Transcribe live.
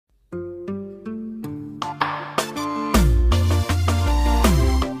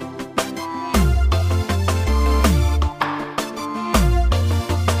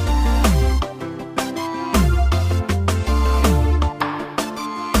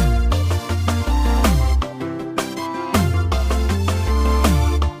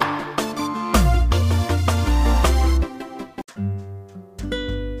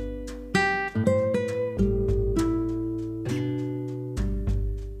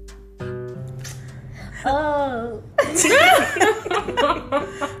Oh. I'm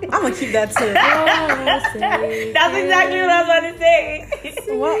gonna keep that too. That's exactly what I was about to say.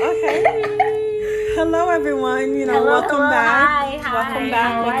 Well, okay. Hello, everyone. Welcome back. Welcome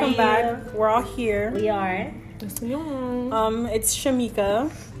back. We're all here. We are. It's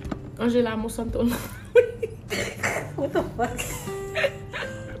Shamika. Angela Mosanto. What the fuck?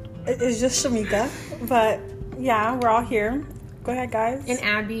 It's just Shamika, but yeah, we're all here. Go ahead, guys. And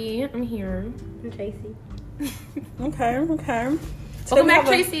Abby, I'm here. I'm Tracy. Okay. Welcome back,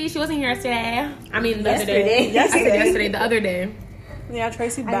 Tracy. She wasn't here yesterday. I mean, the other day. Yesterday. The other day. Yeah,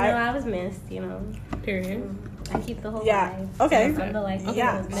 Tracy back. I know I was missed, Period. I keep the whole Yeah. vibe. Okay. I'm the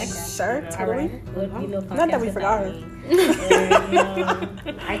Yeah. Sure. Totally. Not that we forgot her.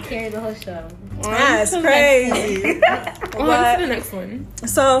 I carry the whole show. That's crazy. What's the next one?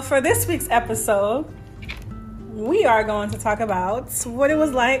 So for this week's episode, we are going to talk about what it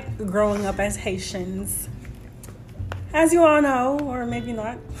was like growing up as Haitians. As you all know, or maybe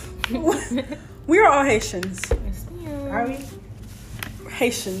not, we are all Haitians. Are we?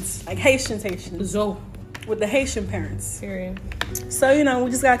 Haitians. Like Haitians. Zo. With the Haitian parents. Period. So,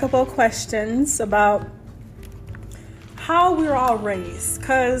 we just got a couple of questions about how we were all raised.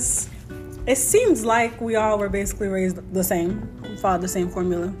 Because it seems like we all were basically raised the same. Followed the same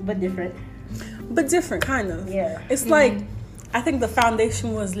formula. But different. But different, kind of. Yeah. It's like, I think the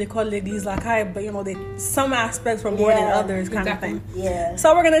foundation was l'école l'église la caille, but some aspects were more than others, kind of thing. Yeah.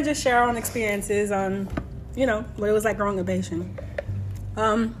 So we're gonna just share our own experiences on, what it was like growing up Haitian.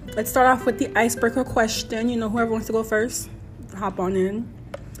 Let's start off with the icebreaker question. Whoever wants to go first, hop on in.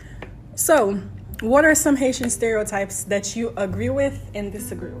 So, what are some Haitian stereotypes that you agree with and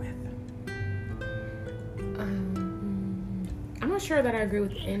disagree with? I'm not sure that I agree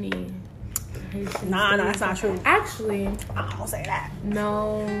with any. Nah, that's not true. Actually, I don't say that.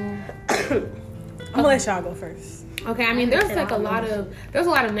 No. I'm gonna let y'all go first. Okay, I mean, there's a lot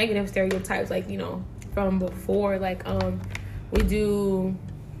of negative stereotypes, like from before, like we do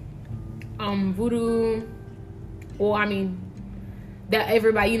voodoo. Well, I mean that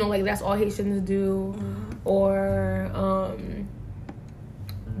everybody like that's all Haitians do, or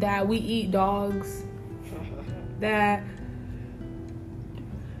that we eat dogs. That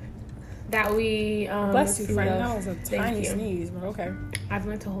we bless you, friend. That was a Thank tiny you. sneeze, but okay. I've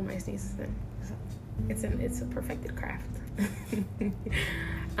learned to hold my sneezes in. It's a perfected craft.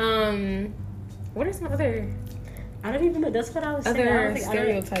 What are some other? I don't even know. That's what I was saying. Other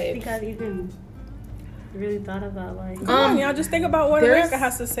stereotypes. I don't think I've even really thought about Come on, y'all. Just think about what America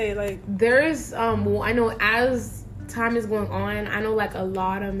has to say. Like there's well, I know as time is going on, I know like a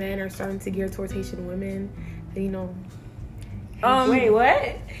lot of men are starting to gear towards Haitian women. Wait,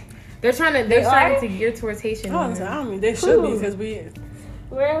 what? They're starting to gear towards Haitian women. I mean, they should be because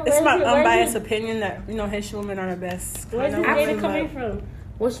it's my unbiased opinion that Haitian women are the best. Where's the data coming from?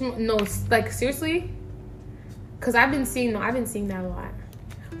 Like seriously? Because I've been seeing that a lot,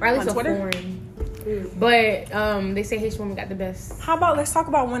 or at least on Twitter? foreign. But they say Haitian women got the best. How about let's talk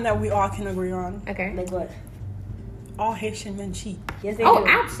about one that we all can agree on? Okay. Like what? All Haitian men cheat. Yes, they Oh, do.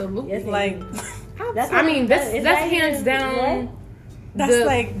 absolutely. Yes, they Like do. that's hands down. That's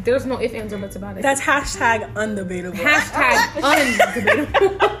like there's no ifs, ands, or buts about it. that's hashtag undebatable. Hashtag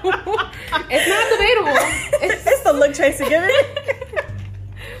undebatable. It's not debatable. It's the look Tracy giving.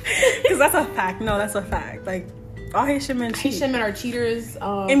 Because that's a fact. No, that's a fact. Like all Haitian men cheat. Haitian men are cheaters.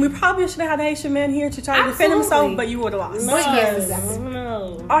 And we probably should have had a Haitian man here to try to defend himself, but you would have lost. No, Yes, exactly.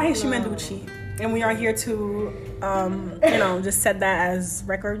 no. All Haitian men do cheat. And we are here to, just set that as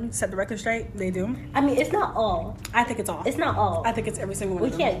record, set the record straight. They do. I mean, it's not all. I think it's all. It's not all. I think it's every single one We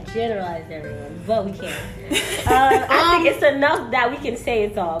of them. can't generalize everyone, but we can. I think it's enough that we can say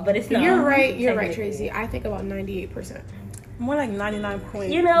it's all, but it's not. You're right, technically. Tracy. I think about 98%. More like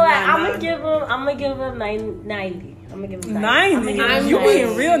 99.99. You know what? I'm gonna give them 90. I'm gonna give them 90. I'm You gonna give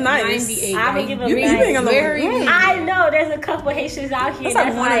being real nice. 98. I'm gonna give them You 90. being a little Very. I know there's a couple Haitians out here That's like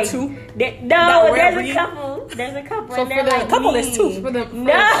that's one or like two. No, wherever there's a you- couple. There's a couple. So and for they're the like couple me. is two. For the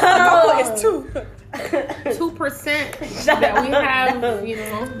No. A couple is 2. 2% that we have, I'm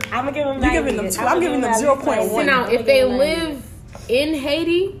gonna give them 90. You giving them 2. I'm giving them 0.1. See now, if they live in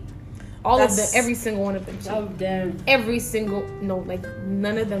Haiti, That's- every single one of them. cheat. I'm done. Every single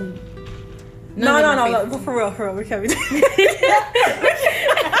none of them. No. For real. We can't be doing We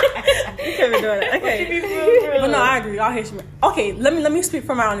can't be doing that. Okay. But no, I agree. All Haitian men. Okay, let me speak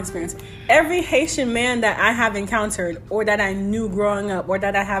from my own experience. Every Haitian man that I have encountered or that I knew growing up or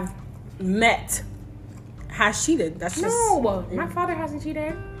that I have met has cheated. That's just... No, my father hasn't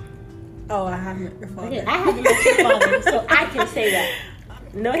cheated. Oh, I haven't met your father. I haven't met your father, so I can say that.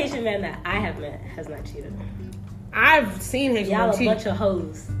 No Haitian man that I have met has not cheated. I've seen Haitian Y'all men a cheat, bunch of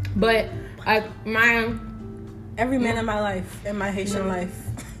hoes. but Every man in my life, in my Haitian life.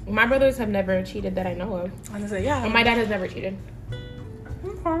 my brothers have never cheated that I know of. I'm gonna say, yeah. And my dad has never cheated.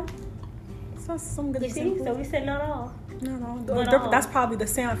 Okay. So some good You see? examples. So we said not all. No. Not all. That's probably the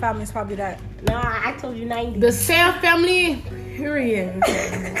Sam family is probably that. Nah, I told you 90. The Sam family, period.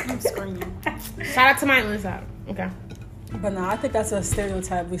 I'm screaming. Shout out to my English out. Okay. But no, I think that's a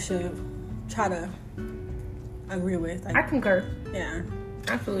stereotype we should try to agree with. I concur. Yeah.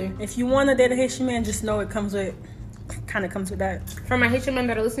 Absolutely. If you want to date a Haitian man, just know it comes with that. For my Haitian men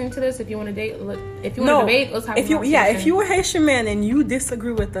that are listening to this, if you want to date, if you want to debate, let's have a conversation. If you're a Haitian man and you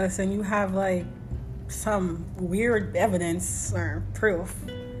disagree with us and you have like some weird evidence or proof,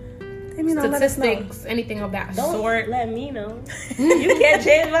 then let us know. Statistics, anything of that Don't sort. let me know. You can't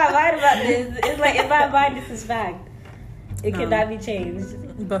change my mind about this. It's like in my mind, this is fact. It cannot be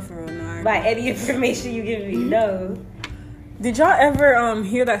changed But for real, no. by any information you give me. No. Did y'all ever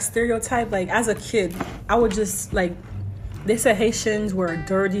hear that stereotype? Like as a kid, I would just like they said Haitians were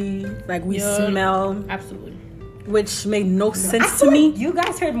dirty, like we smell, Absolutely. which made no sense to me. You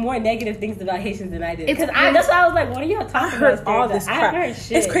guys heard more negative things about Haitians than I did. Because that's why I was like, what are y'all talking about? I heard all this I crap. heard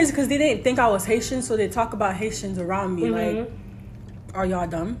shit. It's crazy because they didn't think I was Haitian, so they talk about Haitians around me like, are y'all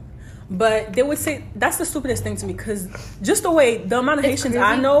dumb? But they would say that's the stupidest thing to me because just the amount of Haitians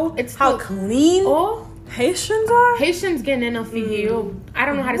I know, It's how clean Haitians are. Haitians getting enough for you. I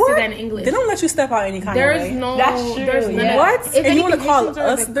don't know how to say that in English. They don't let you step out any kind of way. There's no. That's true. There's none of What? that. If And you want to anything, call Haitians are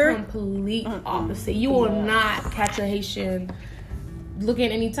us the dirty? complete opposite. You will not catch a Haitian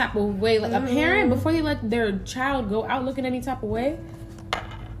looking any type of way. Like a parent, before they let their child go out looking any type of way,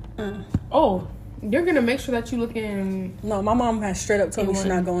 you're gonna make sure that you looking. No, my mom has straight up told me she's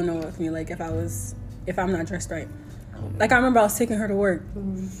not going nowhere with me. Like if I'm not dressed right. Like I remember I was taking her to work.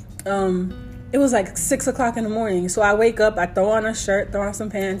 It was like 6 o'clock in the morning. So I wake up, I throw on a shirt, throw on some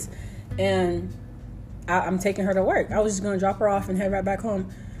pants, and I'm taking her to work. I was just gonna drop her off and head right back home.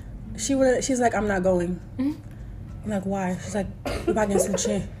 She's like, I'm not going. I'm like, why? She's like, we're back in some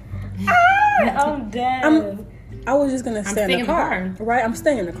shit. I'm dead. I was just gonna stay in the car. Right? I'm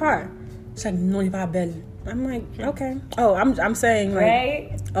staying in the car. She's like, no, you're not belle. I'm like, okay. Oh, I'm saying like,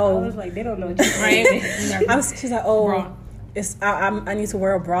 right? Oh, I was like, they don't know what you're saying. Right? She's like, oh, I need to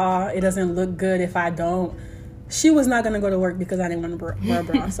wear a bra. It doesn't look good if I don't. She was not gonna go to work because I didn't want to wear a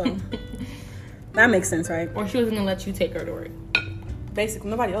bra. So that makes sense, right? Or she wasn't gonna let you take her to work. Basically,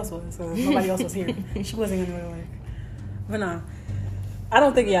 nobody else was. So nobody else was here. She wasn't gonna go to work. But nah, I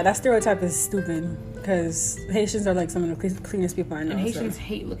don't think. Yeah, that stereotype is stupid because Haitians are like some of the cleanest people I know. And Haitians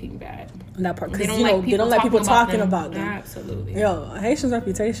hate looking bad. That part They because don't they don't like people talking them. about them. Absolutely. Yo, Haitians'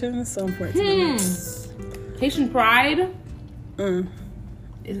 reputation is so important to them. Haitian pride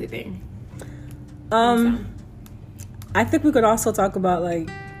is a thing. I think we could also talk about like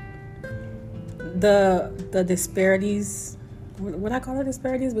the disparities. What I call it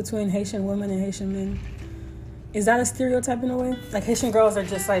disparities between Haitian women and Haitian men. Is that a stereotype in a way? Like Haitian girls are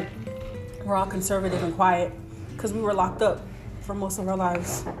just like we're all conservative and quiet because we were locked up for most of our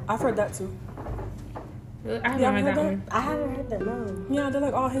lives. I've heard that too. I haven't heard that one. I haven't heard that, no. Yeah, they're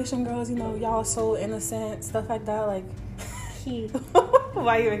like all Haitian girls, y'all are so innocent, stuff like that. Like,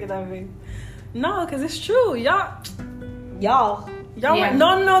 why you making that face? No, because it's true. Y'all. Yeah. No.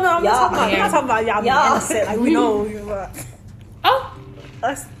 I'm not talking about y'all being Y'all. innocent. Like, we know.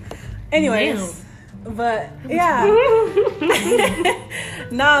 Us. Anyways. Damn. But, yeah.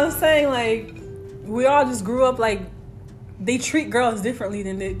 I'm saying, like, we all just grew up, like, they treat girls differently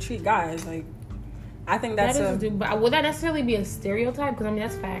than they treat guys. Like, I think that's but would that necessarily be a stereotype? Because, I mean,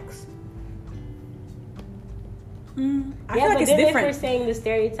 that's facts. I feel like but it's then different. if we're saying the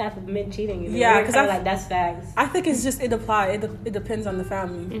stereotype of men cheating, because I like that's facts. I think it's just it depends on the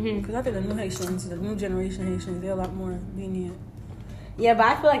family. Because I think the new Haitians, the new generation Haitians, they're a lot more lenient. Yeah, but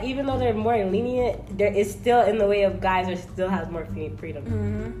I feel like even though they're more lenient, there is still in the way of guys or still has more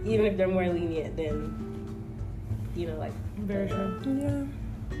freedom. Even if they're more lenient, then like very true. Yeah.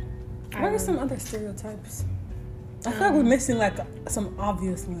 What are some other stereotypes? I feel like we're missing like some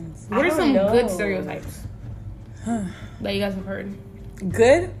obvious ones. What are some good stereotypes that you guys have heard?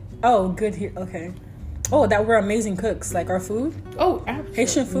 Good? Oh, good here. Okay. Oh, that we're amazing cooks. Like our food. Oh, absolutely.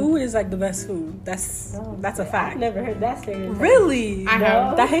 Haitian food is like the best food. That's a fact. I've never heard that stereotype. Really? I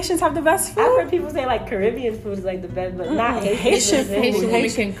have. That Haitians have the best food? I've heard people say like Caribbean food is like the best, but not Haitian food. Haitian women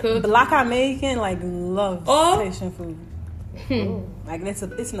can cook. Black American loves Haitian food. Like it's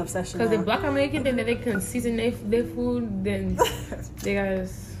an obsession. Because if Black American, then they can season their food, then they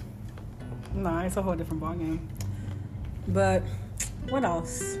guys. Nah, it's a whole different ballgame. But What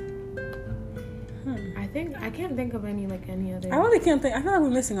else? I can't think of any other. I really can't think. I feel like we're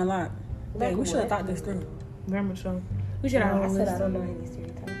missing a lot. Like We should have what? thought this through. Very much so. We should have. I a said list. I don't know any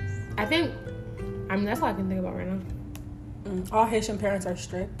stereotypes. That's all I can think about right now. All Haitian parents are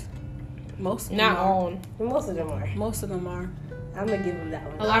strict. Most of them Not are. all. Most of them are. Most of them are. I'm gonna give them that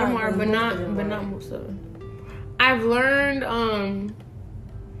one. A lot of them are, Most but not most of them. I've learned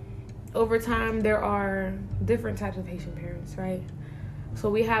over time there are different types of Haitian parents, right? So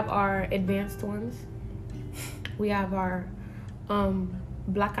we have our advanced ones. We have our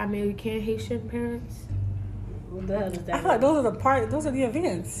Black American Haitian parents. What the hell is that? I feel like those are the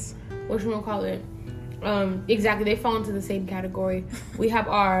events. What you want to call it? Exactly, they fall into the same category. We have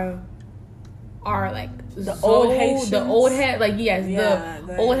our like The old Haitians? the old head, like Yeah,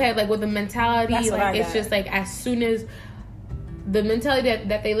 the old head, like with the mentality, That's what I like it's got. just like as soon as the mentality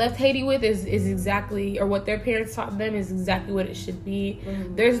that they left Haiti with is exactly, or what their parents taught them is exactly what it should be.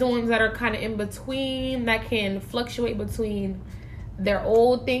 Mm-hmm. There's the ones that are kind of in between that can fluctuate between their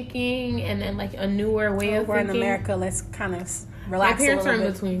old thinking and then like a newer way of We're in thinking. America. Let's kind of My relax a parents are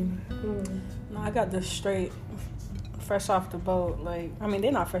little in bit. between. No, I got this straight, fresh off the boat. Like, I mean,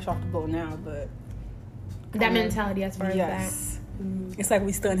 they're not fresh off the boat now, but That mentality as far as that. yes, it's like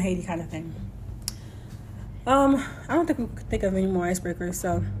we still in Haiti kind of thing. I don't think we could think of any more icebreakers.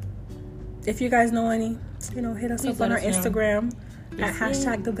 So, if you guys know any, hit us Please up on let our us know. Instagram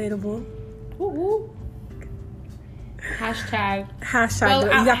at #debatable. Woo woo. Hashtag Hashtag.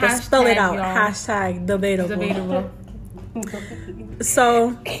 You got to spell it out. y'all. #debatable. debatable.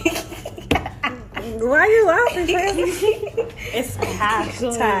 So, why are you laughing, fam? It's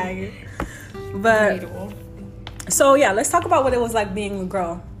hashtag. But Debatable. so yeah, let's talk about what it was like being a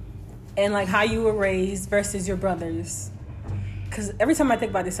girl, and like how you were raised versus your brothers. Because every time I think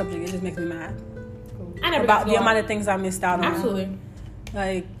about this subject, it just makes me mad I never about got to the go amount out. of things I missed out on. Absolutely.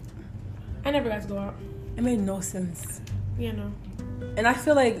 Like, I never got to go out. it made no sense. You know. And I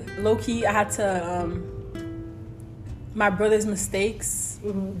feel like low key, I had to. My brother's mistakes,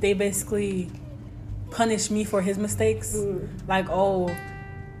 they basically punished me for his mistakes. Like, oh,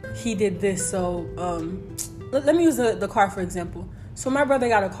 he did this, so let me use the car for example. So my brother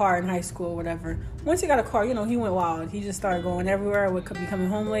got a car in high school or whatever. Once he got a car, he went wild. He just started going everywhere, would be coming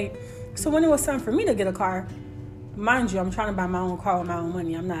home late. So when it was time for me to get a car, mind you, I'm trying to buy my own car with my own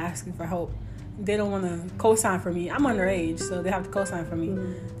money. I'm not asking for help. They don't want to co-sign for me. I'm underage, so they have to co-sign for me.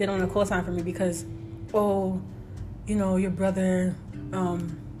 They don't want to co-sign for me because, your brother, let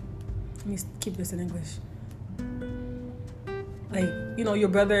me keep this in English. Like, your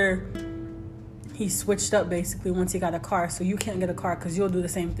brother, he switched up basically once he got a car, so you can't get a car because you'll do the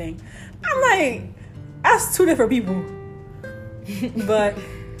same thing. I'm like, that's two different people. But,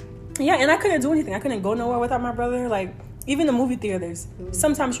 yeah, and I couldn't do anything. I couldn't go nowhere without my brother. Like, even the movie theaters,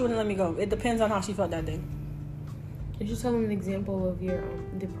 sometimes she wouldn't let me go. It depends on how she felt that day. Did you tell them an example of your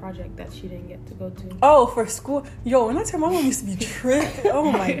the project that she didn't get to go to? Oh, for school. Yo, when I tell my mom used to be tripping.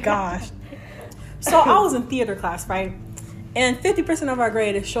 Oh my gosh. So I was in theater class, right? And 50% of our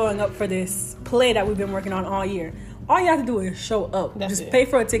grade is showing up for this play that we've been working on all year. All you have to do is show up. That's Just it. pay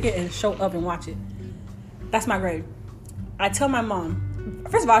for a ticket and show up and watch it. That's my grade. I tell my mom.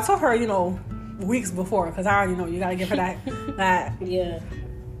 First of all, I told her, weeks before, because I already know you got to give her that Yeah.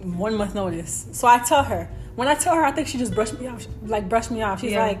 1 month notice. So I tell her. When I tell her, I think she just brushed me off. She's like,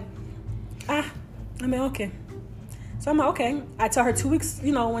 okay. So I'm like, okay. I tell her 2 weeks,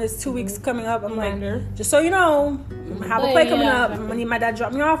 when it's 2 weeks coming up, I'm Reminder. like, just so you know, I have a play coming yeah, up. exactly. I'm going to need my dad to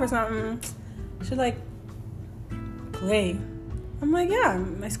drop me off or something. She's like, play? I'm like, yeah,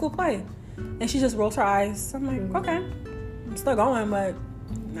 my school play. And she just rolls her eyes. I'm like, okay. I'm still going, but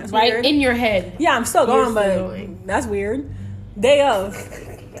that's Right weird. in your head. Yeah, I'm still You're going, still but going. that's weird. Day of.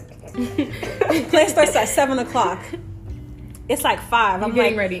 Play starts at 7:00. It's like 5. I'm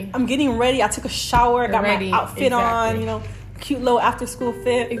getting like, ready. I'm getting ready. I took a shower, got ready. my outfit Exactly. on, cute little after school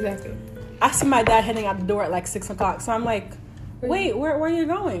fit. Exactly. I see my dad heading out the door at like 6:00. So I'm like, wait, where are you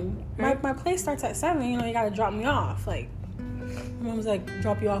going? My play starts at 7. You gotta drop me off. Like, my mom was like,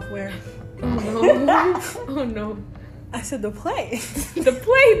 drop you off where? Oh no. Oh no. I said, the play. The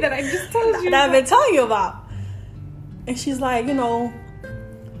play that I just told you. that I've been telling you about. And she's like,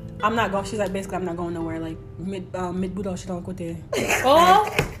 I'm not going. She's like, basically, I'm not going nowhere. Like, mid-budo, she don't go there. Oh.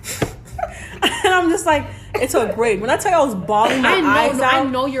 And I'm just like, it's a grade. When I tell you I was bawling my eyes out. I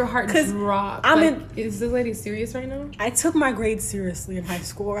know your heart 'cause dropped. I'm Is this lady serious right now? I took my grades seriously in high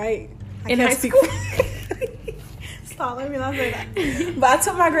school, right? In high school? Stop, let me not say that. But I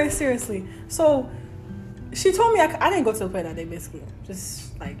took my grades seriously. So, she told me I didn't go to the play that day, basically.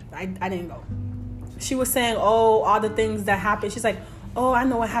 Just, like, I didn't go. She was saying, all the things that happened. She's like, oh, I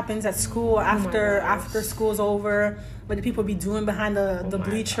know what happens at school after school's over. What do people be doing behind the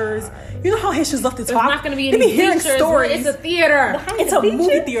bleachers? God. You know how Haitians love to talk? There's not going to be any bleachers. Stories. It's a theater. It's a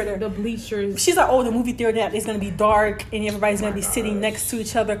movie theater. The bleachers. She's like, oh, the movie theater is going to be dark and everybody's going to be sitting next to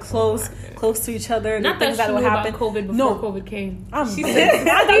each other, close to each other. Not that she knew about COVID before COVID came. She said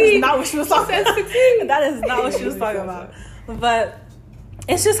that is not what she was talking about. That is not what she was talking about. But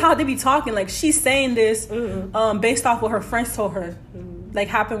it's just how they be talking. Like, she's saying this based off what her friends told her, like,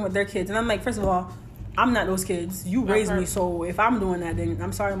 happened with their kids. And I'm like, first of all, I'm not those kids. You raised me, so if I'm doing that, then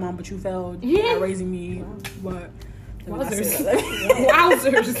I'm sorry, Mom, but you failed at raising me. But wowzers.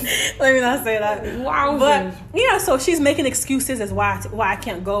 Let me not say that. Wowzers. But yeah, so she's making excuses as why I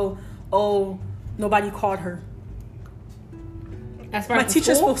can't go. Oh, nobody called her. My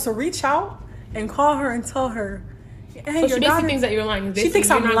teacher's supposed to reach out and call her and tell her. Hey, so she basically thinks that you're lying. She thinks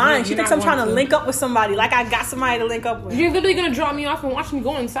I'm lying. She thinks I'm trying to link up with somebody. Like, I got somebody to link up with. You're literally going to drop me off and watch me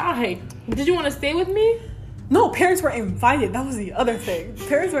go inside. Did you want to stay with me? No, parents were invited. That was the other thing.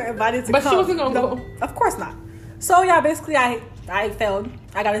 Parents were invited to come. But she wasn't going to go. Of course not. So, yeah, basically, I failed.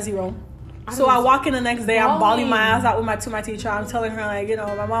 I got a 0. So I walk in the next day. I'm bawling my ass out to my teacher. I'm telling her, like,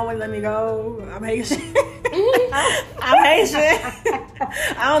 my mom wouldn't let me go. I'm Haitian. I'm Haitian.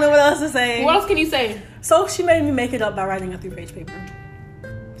 I don't know what else to say. What else can you say? So she made me make it up by writing a 3-page paper.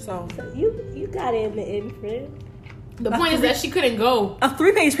 So you got it in the end, friend. The point is that she couldn't go. A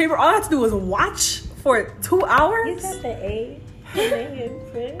 3-page paper. All I had to do was watch for 2 hours. You got the A in the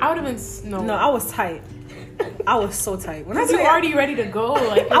end, friend. I would have been No, I was tight. I was so tight. When I was already ready to go.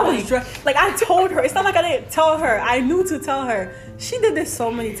 Like, I was dressed. Like, I told her. It's not like I didn't tell her. I knew to tell her. She did this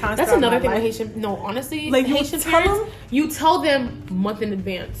so many times. That's another thing with Haitian. No, honestly, like, Haitian parents, you tell them month in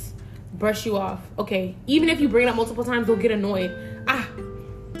advance. Brush you off. Okay. Even if you bring it up multiple times, they'll get annoyed.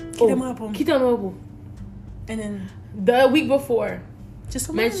 Quita. And then the week before,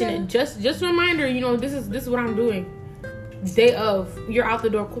 just mention it. Just a reminder. This is what I'm doing. Day of, you're out the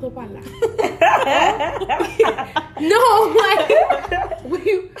door. No, like, what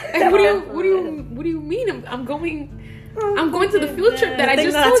do you mean? I'm going to the field trip that I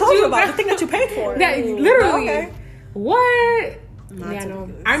just told you about. The thing that you paid for. That literally. Okay. What? Yeah, no.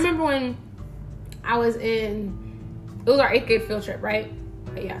 I remember when I was it was our 8th grade field trip, right?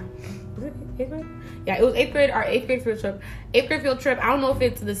 Yeah. Was it 8th grade? Yeah, it was 8th grade, our 8th grade field trip. 8th grade field trip, I don't know if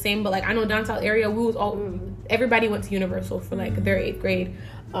it's the same, but, like, I know downtown area, everybody went to Universal for, like, their 8th grade.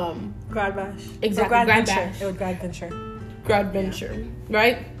 Grad bash. Exactly, grad bash. It was grad venture. Grad venture,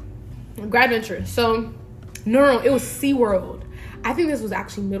 right? Grad venture. So, no, it was SeaWorld. I think this was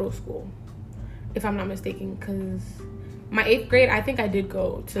actually middle school, if I'm not mistaken, because my 8th grade, I think I did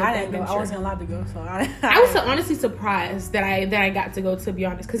go to. I didn't go. I wasn't allowed to go, so I was honestly surprised that I got to go. To be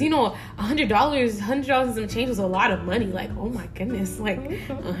honest, because $100 and some change was a lot of money. Like, oh my goodness, like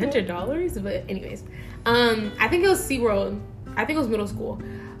 $100. But anyways, I think it was SeaWorld. I think it was middle school,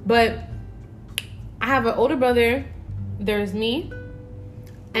 but I have an older brother. There's me,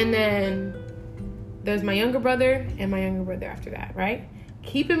 and then there's my younger brother and my younger brother after that. Right?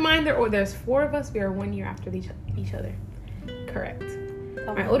 Keep in mind there's 4 of us. We are 1 year after each other. Correct.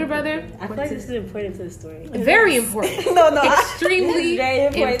 My older brother. I feel like this is important to the story. Very important. No. Extremely very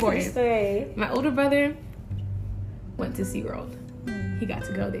important to the story. My older brother went to SeaWorld. He got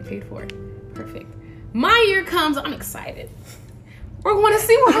to go. They paid for it. Perfect. My year comes. I'm excited. We're going to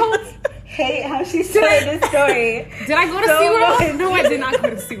SeaWorld. Hate how she started this story. Did I go to SeaWorld? No, I did not go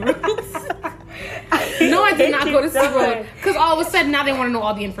to SeaWorld. No, I did not go to SeaWorld. Because all of a sudden, now they want to know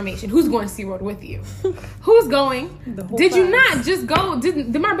all the information. Who's going to SeaWorld with you? Who's going? Did you not just go?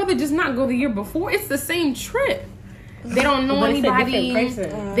 Did my brother just not go the year before? It's the same trip. They don't know anybody.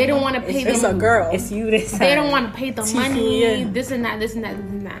 They don't want to pay them. It's a girl. It's you this time. They don't want to pay the money. This and that, this and that,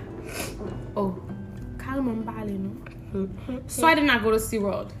 this and that. Oh. So I did not go to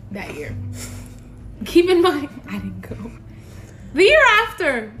SeaWorld that year. Keep in mind, I didn't go. The year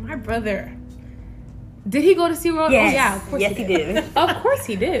after, my brother. Did he go to SeaWorld? Yes. Oh, yeah, of course he did. Of course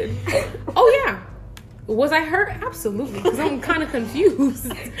he did. Oh, yeah. Was I hurt? Absolutely. Because I'm kind of confused.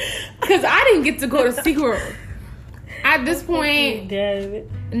 Because I didn't get to go to SeaWorld. At this point,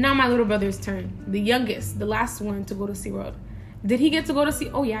 now my little brother's turn. The youngest, the last one to go to SeaWorld. Did he get to go to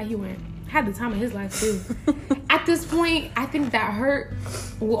SeaWorld? Oh, yeah, he went. Had the time of his life, too. At this point, I think that hurt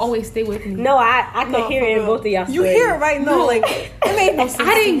will always stay with me. No, I could hear it in both of y'all stories. You hear it right now. Like, it made no sense.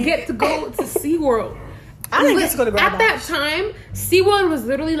 I didn't get to go to SeaWorld. I didn't get to go to grad At that time, SeaWorld was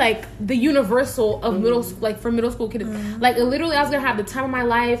literally like the universal of middle school, like for middle school kids. Like literally, I was gonna have the time of my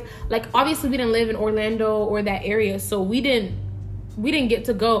life. Like obviously, we didn't live in Orlando or that area, so we didn't get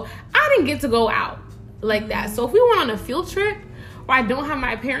to go. I didn't get to go out like that. So if we went on a field trip, or I don't have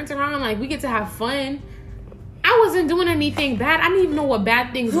my parents around, like we get to have fun. I wasn't doing anything bad. I didn't even know what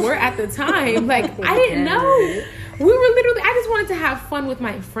bad things were at the time. Like I didn't know. We were literally. I just wanted to have fun with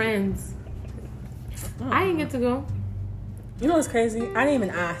my friends. I didn't get to go. You know what's crazy? I didn't even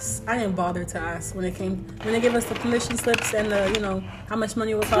ask. I didn't bother to ask when they gave us the permission slips and the, you know, how much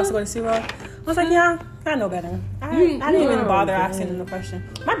money it would cost to go to SeaWorld. I was like, yeah, I know better. I didn't even bother asking them the question.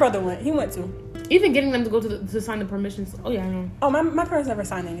 My brother went. He went too. Even getting them to go to sign the permissions. Oh yeah, I know. Oh, my parents never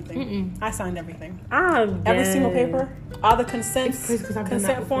signed anything. I signed everything. Every single paper, all the consent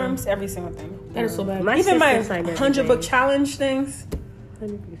forms, every single thing. That is so bad. Even my 100-book challenge things.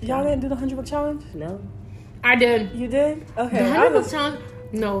 Y'all didn't do the 100-book challenge? No. I did. You did? Okay. The 100-book challenge?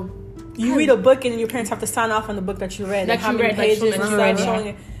 No. You read a book and your parents have to sign off on the book that you read. That how you many read, pages like, you read, showing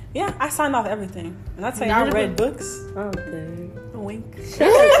it. Yeah, I signed off everything. And I tell you, I read books. Okay. A wink. Shut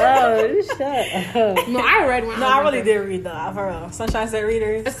up. No, I read one. No, I really did read though, for real. Sunshine State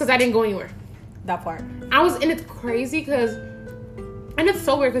Readers. That's because I didn't go anywhere. That part. And it's crazy because, and it's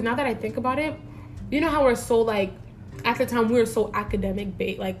so weird because now that I think about it, you know how we're so like, at the time we were so academic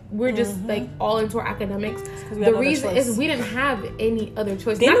based, like we're just like all into our academics. The reason is we didn't have any other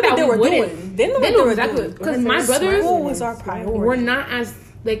choice. They knew what they were doing. They knew exactly because my brothers was our priority. Were not as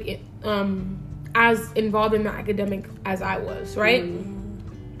like as involved in the academic as I was, right? And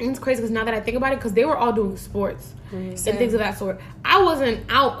it's crazy because now that I think about it, because they were all doing sports and things of that sort. I wasn't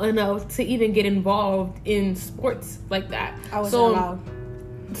out enough to even get involved in sports like that. I wasn't allowed.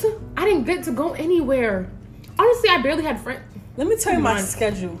 So I didn't get to go anywhere. Honestly, I barely had friends. Let me tell you my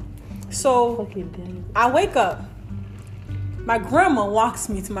schedule. So I wake up. My grandma walks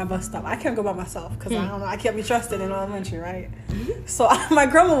me to my bus stop. I can't go by myself because I don't know. I can't be trusted in elementary, right? So my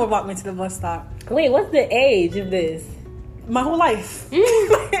grandma would walk me to the bus stop. Wait, what's the age of this? My whole life.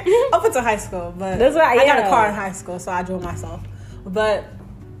 Up until high school. But that's right, I got a car in high school, so I drove myself. But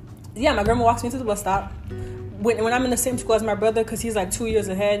yeah, my grandma walks me to the bus stop. When I'm in the same school as my brother, because he's like 2 years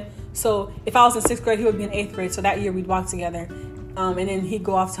ahead. So if I was in 6th grade, he would be in 8th grade. So that year we'd walk together. And then he'd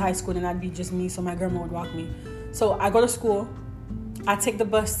go off to high school and I'd be just me. So my grandma would walk me. So I go to school. I take the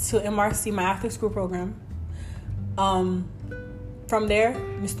bus to MRC, my after school program. From there,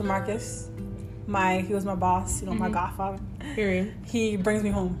 Mr. Marcus, he was my boss, my godfather. Period. He brings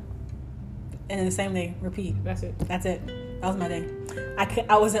me home. And then the same day, repeat. That's it. That was my day.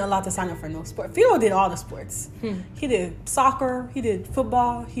 I wasn't allowed to sign up for no sport. Philo did all the sports. He did soccer. He did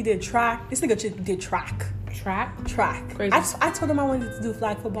football. He did track. This nigga did track. Track. Crazy. I told him I wanted to do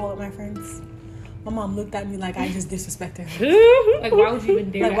flag football with my friends. My mom looked at me like I just disrespected her. Like, why would you even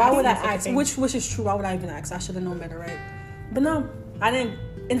dare? Like, why would I ask? Which is true. Why would I even ask? I should have known better, right? But no, I didn't.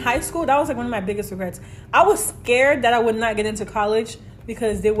 In high school, that was like one of my biggest regrets. I was scared that I would not get into college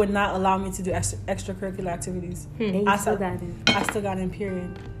because they would not allow me to do extracurricular activities. I still got in,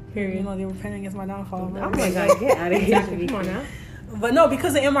 period. You know, they were planning against my downfall. Oh my God, get out of here. Come on now. But no,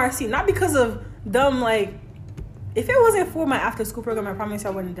 because of MRC, not because of them, like, if it wasn't for my after school program, I promise you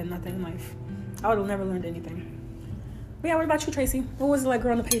I wouldn't have done nothing in life. I would have never learned anything. But yeah, what about you, Tracy? What was it like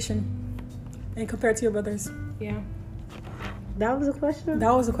growing up Haitian and compared to your brothers? Yeah. That was a question?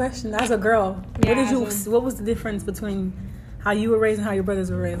 That was a question. As a girl, Yeah, what was the difference between how you were raised and how your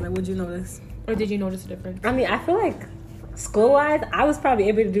brothers were raised? Like, what did you notice? Or did you notice a difference? I mean, I feel like school-wise, I was probably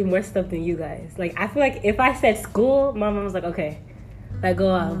able to do more stuff than you guys. Like, I feel like if I said school, my mom was like, okay, like,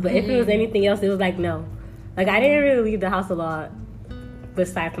 go out. But if it was anything else, it was like, no. Like, I didn't really leave the house a lot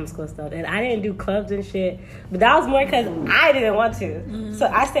aside from school stuff. And I didn't do clubs and shit. But that was more because I didn't want to. So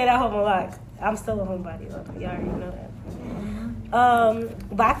I stayed at home a lot. I'm still a homebody. Y'all already know that.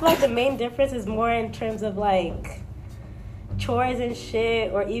 But I feel like the main difference is more in terms of, like, chores and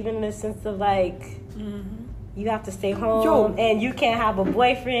shit, or even in the sense of, like, you have to stay home and you can't have a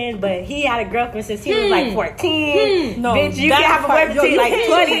boyfriend, but he had a girlfriend since he was like 14. No, bitch, you can't have a boyfriend until like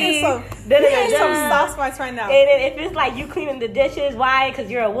 20. Some soft spots right now. And then if it's like you cleaning the dishes, why?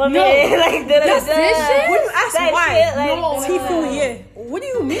 Because you're a woman. No. Like, dishes? What do you ask why? Shit, like, what do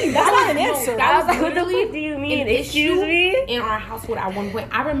you mean? That's not an answer. That was what the fuck do you mean? Excuse me? In our household at one point.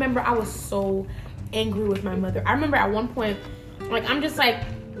 I remember I was so angry with my mother. I remember at one point, like, I'm just like,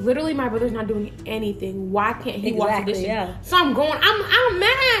 literally my brother's not doing anything. Why can't he wash the dishes? Yeah. So I'm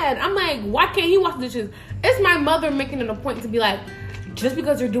mad. I'm like, why can't he wash the dishes? It's my mother making it a point to be like, just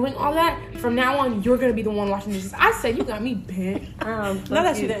because you're doing all that, from now on, you're going to be the one washing the dishes. I said, you got me bent. Not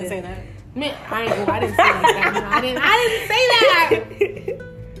that you didn't say that. Man, I didn't say that. No, I didn't say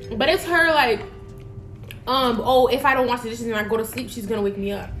that. But it's her like, if I don't wash the dishes and I go to sleep, she's going to wake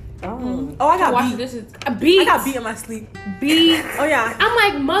me up. Oh, I got beat. I got beat in my sleep. Beat. Oh yeah. I'm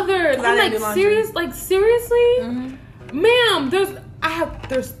like, mother. I'm like, seriously? Ma'am,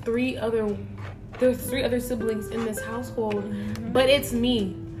 there's three other siblings in this household, but it's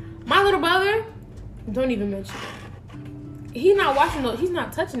me. My little brother, don't even mention it. He's not he's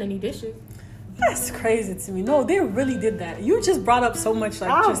not touching any dishes. That's crazy to me. No, they really did that. You just brought up so much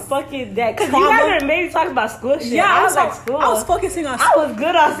like I was just fucking that. Cause you guys made me talk about school shit. Yeah, I was like school. I was focusing on I school. was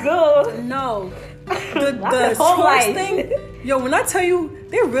good on school. No. The whole chores life. thing. Yo, when I tell you,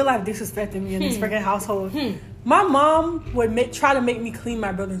 they real life disrespecting me in this freaking household. My mom would try to make me clean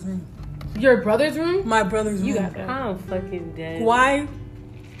my brother's room. Your brother's room? My brother's room. You got that. I'm fucking dead. Why?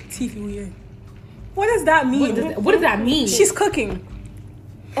 Tiffy weird. What does that mean? What does that mean? She's cooking.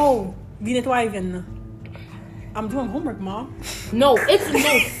 Oh, vi nettoyer. I'm doing homework, Mom. No, seriously.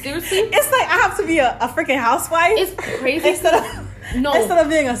 It's like I have to be a freaking housewife. It's crazy. Instead of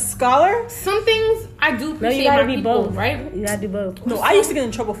being a scholar. Some things I do No, appreciate you gotta my be people, both, right? You gotta do both. No, I used to get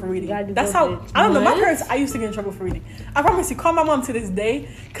in trouble for reading. You gotta do That's both, how, bitch. I don't know, my What? parents, I used to get in trouble for reading. I promise you, call my mom to this day,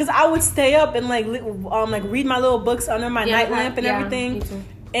 because I would stay up and like read my little books under my night lamp and everything. Me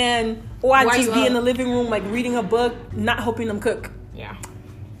too. Or I'd Why just you be up? in the living room like reading a book, not helping them cook. Yeah.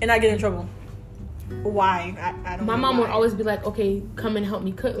 And I get in trouble. Why? I don't My know mom why. would always be like, "Okay, come and help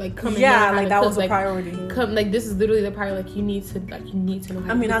me cook. Like, come and Yeah, learn how like to that cook. was a Like, priority. Come, like this is literally the priority. Like, you need to know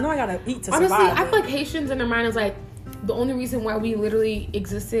how. I mean, to I do know I gotta eat to Honestly, survive. I feel like Haitians in their mind is like, the only reason why we literally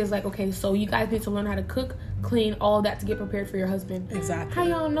existed is like, okay, so you guys need to learn how to cook, clean, all that to get prepared for your husband. Exactly. How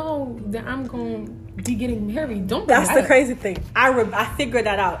y'all know that I'm going to be getting married? Don't. That's bring the that crazy thing. I figured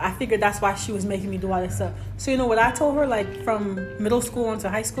that out. I figured that's why she was making me do all this stuff. So you know what I told her, like from middle school into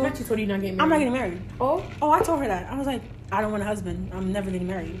high school? up. She told you not getting married. I'm not getting married. Oh, I told her that. I was like, I don't want a husband. I'm never getting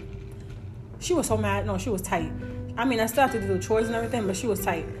married. She was so mad. No, she was tight. I mean, I still have to do the chores and everything, but she was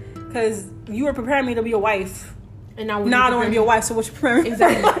tight. Because you were preparing me to be a wife. and now Now I don't want to be a wife, so what you preparing me?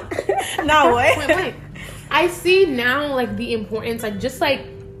 Exactly. Now what? Wait. I see now like the importance, like just like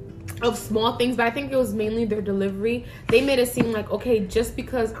of small things, but I think it was mainly their delivery. They made it seem like, okay, just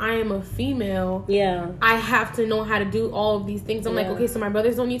because I am a female, Yeah. I have to know how to do all of these things. I'm like, Yeah. okay, so my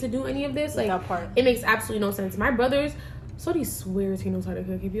brothers don't need to do any of this. Like, That part. it makes absolutely no sense. My brothers, so he swears he knows how to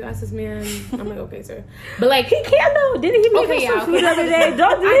cook. If you ask this man, I'm like, okay, sir. But like, He can't know. Didn't he make Okay, us some yeah, food okay. the other day?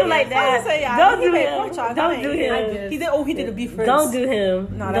 Don't do I him did. like I that. was say, yeah, Don't he do made him. pork chop. Don't do I him. did. He did the beef ribs. Don't do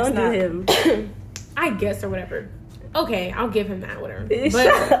him. No, that's Don't do not. him. I guess or whatever. Okay, I'll give him that, whatever. Shut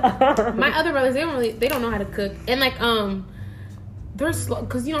But up. my other brothers, they don't know how to cook, and like they're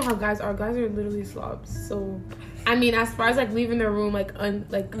because you know how guys are literally slobs. So I mean, as far as like leaving their room like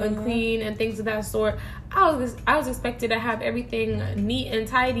unclean and things of that sort, I was expected to have everything neat and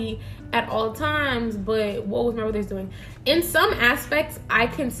tidy at all times. But what was my brothers doing? In some aspects, I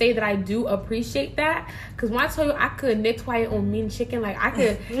can say that I do appreciate that, because when I tell you I could nettoyer on mean chicken, like I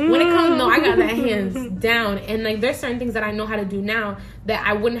could when it comes, no, I got that hands down. And like there's certain things that I know how to do now that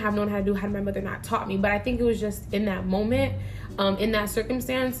I wouldn't have known how to do had my mother not taught me. But I think it was just in that moment. In that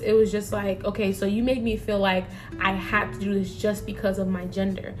circumstance, it was just like, okay, so you made me feel like I had to do this just because of my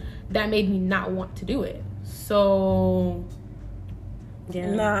gender. That made me not want to do it. So, Yeah.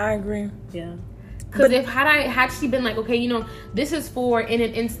 Nah, I agree. Yeah. because had she been like, okay, you know, this is for in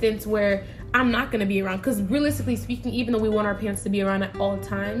an instance where I'm not gonna be around. Because realistically speaking, even though we want our parents to be around at all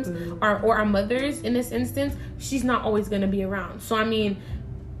times, or our mothers in this instance, she's not always gonna be around. So I mean,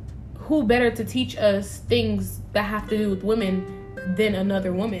 who better to teach us things that have to do with women than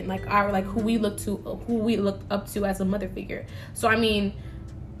another woman, like who we looked up to as a mother figure. So I mean,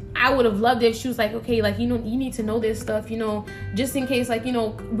 I would have loved it if she was like, okay, like, you know, you need to know this stuff, you know, just in case, like, you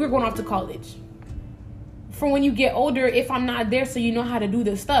know, we're going off to college for when you get older, if I'm not there, so you know how to do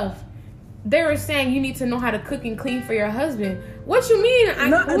this stuff. They were saying you need to know how to cook and clean for your husband. What you mean?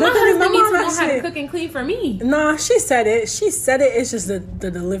 No, my the thing is, husband my needs to mom know how to actually- cook and clean for me. Nah, she said it. It's just the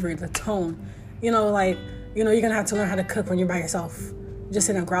delivery, the tone. You know, like, you know, you're gonna have to learn how to cook when you're by yourself, just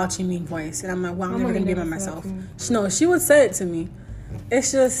in a grouchy, mean voice. And I'm like, well, I'm never gonna be by myself. No, she would say it to me.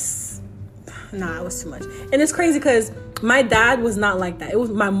 It's just, nah, it was too much. And it's crazy because my dad was not like that.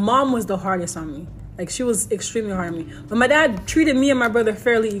 My mom was the hardest on me. Like, she was extremely hard on me. But my dad treated me and my brother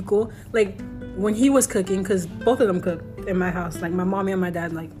fairly equal. Like, when he was cooking, because both of them cook in my house. Like, my mom and my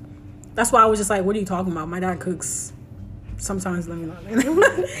dad, like, that's why I was just like, what are you talking about? My dad cooks sometimes, let me know.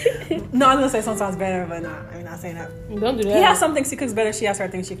 No, I was gonna say sometimes better, but nah, I'm not saying that. Don't do that. He has some things he cooks better. She has her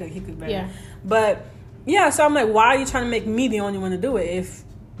things he cooks better. Yeah. But yeah, so I'm like, why are you trying to make me the only one to do it if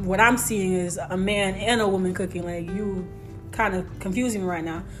what I'm seeing is a man and a woman cooking? Like, you kind of confusing me right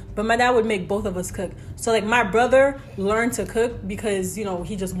now. But my dad would make both of us cook. So like, my brother learned to cook because, you know,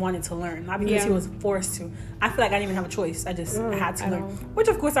 he just wanted to learn, not because he was forced to. I feel like I didn't even have a choice. I just had to learn, which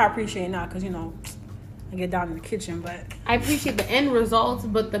of course I appreciate now, because, you know, I get down in the kitchen, but I appreciate the end results,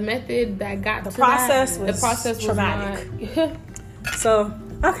 but the method that got the to process that, was the process traumatic. was not. So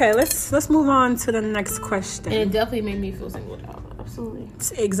okay, let's move on to the next question. And it definitely made me feel singled out. Absolutely.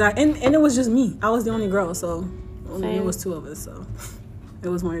 Exactly, and it was just me. I was the only girl, so only Same. it was two of us. So it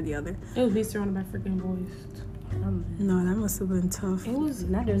was one or the other. It was me surrounded by freaking boys. No, that must have been tough. It was.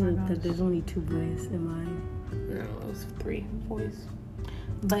 Not oh my there's, gosh. there's only 2 boys in mine. No, it was 3 boys.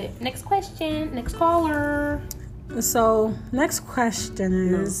 But next question, next caller. So next question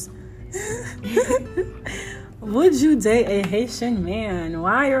is, would you date a Haitian man?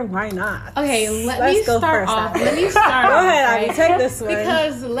 Why or why not? Okay, let Let's me go start first, off. Abby. Let me start Go off. ahead, Abby, right? take this one.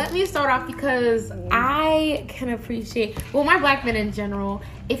 Because let me start off because I can appreciate my black men in general.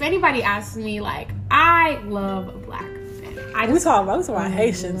 If anybody asks me, like, I love black men. We talking about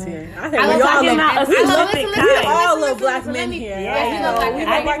Haitians here. I think I we love all black love. men. We Listen, all love black listen, men let me- here. Yes, we love black men.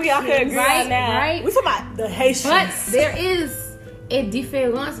 I think we all could agree Right, on that. right. We talking about the Haitians. But there is a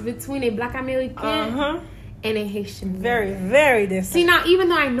difference between a black American and a Haitian man. Very, very different. See, now, even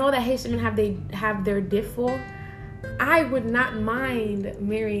though I know that Haitian men have their different, I would not mind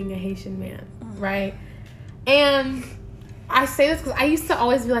marrying a Haitian man, right? And I say this because I used to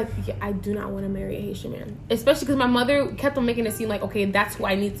always be like, yeah, I do not want to marry a Haitian man. Especially because my mother kept on making it seem like, okay, that's who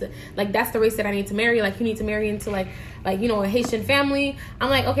I need to, like, that's the race that I need to marry. Like, you need to marry into, like you know, a Haitian family. I'm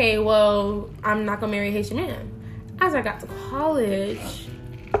like, okay, well, I'm not going to marry a Haitian man. As I got to college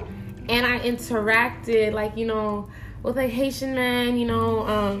and I interacted, like, you know, with a Haitian man, you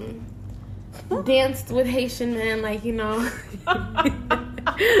know, danced with Haitian men, like, you know,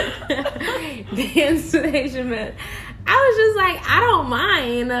 danced with Haitian men. I was just like, I don't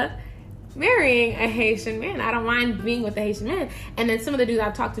mind marrying a Haitian man. I don't mind being with a Haitian man. And then some of the dudes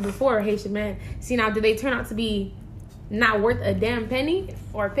I've talked to before are Haitian men. See, now, did they turn out to be not worth a damn penny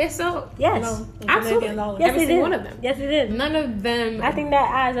or a peso? Yes. No, Absolutely. Canadian Yes, Every it single did. one of them. Yes, it did. None of them. I think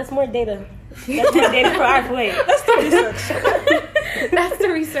that's more data. That's more data for our plate. That's the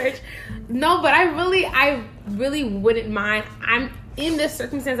research. No, but I really wouldn't mind. I'm in this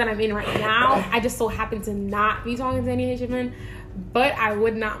circumstance that I'm in right now. I just so happen to not be talking to any Haitian men, but I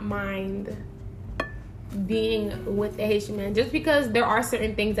would not mind being with a Haitian man, just because there are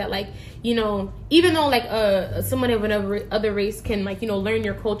certain things that, like, you know, even though like someone of another other race can, like, you know, learn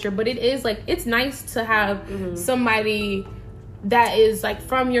your culture, but it is like, it's nice to have somebody that is like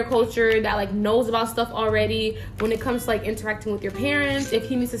from your culture, that like knows about stuff already. When it comes to like interacting with your parents, if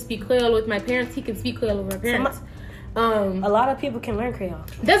he needs to speak Creole with my parents, he can speak Creole with my parents. A lot of people can learn Creole.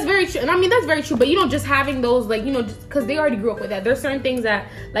 That's very true, and I mean that's very true. But you know, just having those, like, you know, because they already grew up with that. There's certain things that,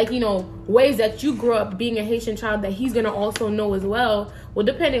 like, you know, ways that you grew up being a Haitian child that he's gonna also know as well. Well,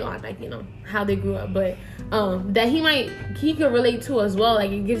 depending on, like, you know, how they grew up, but that he could relate to as well.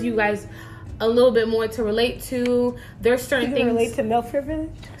 Like, it gives you guys a little bit more to relate to. There's certain things. Relate to milk privilege.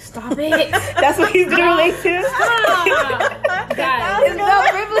 Stop it. That's what he's gonna relate to. Stop. Guys. It's milk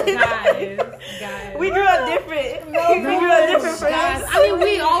privilege. Guys. We grew up different. We grew up different from Guys. us. I mean,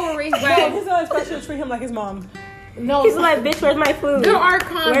 we all were raised by. He's not special to treat him like his mom. No, He's like, bitch, where's my food? there are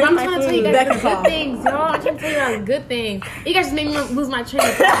cons. Where's I'm my trying to tell you food? guys the Back and good things, y'all. I'm trying to tell you guys the good things. You guys just made me lose my train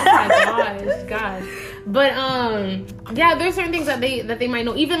of thought. Oh my gosh. But yeah, there's certain things that they might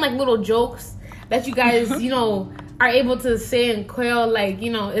know. Even like little jokes that you guys, you know, are able to say in Creole. Like,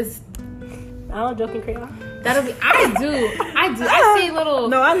 you know, it's. I don't joke in Creole. That'll be. I do. I say little.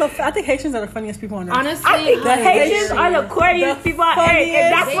 No, I think Haitians are the funniest people on earth. Honestly, I think the That's Haitians hilarious. are the corniest people on earth,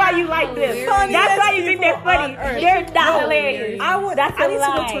 and that's why you like them. Funniest That's why you think they're people funny. on earth. They're not No, hilarious. That's I need to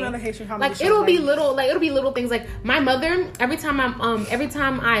go to another Haitian comedy like show. it'll be little things. Like my mother, every time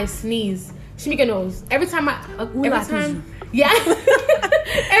I sneeze, she make a nose. Every time every time I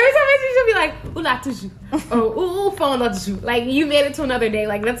sneeze, she'll be like, "Ooh la toujours," or "Ooh phone la toujours." Like, you made it to another day.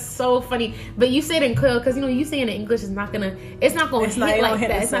 Like, that's so funny. But you say it in Creole because, you know, you say it in English, it's not gonna hit like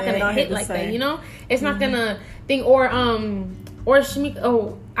that. It's not gonna hit like that. You know, it's not gonna think or Shemik.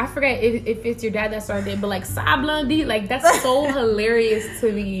 Oh, I forget if it's your dad that started it, but like Sablandi, like that's so hilarious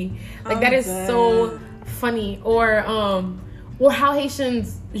to me. Like that is so funny. Or how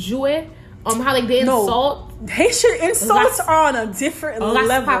Haitians jouer. How like they insult. Haitian insults are on a different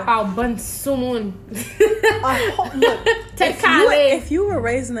level. Papa bon sumun. Look, if you were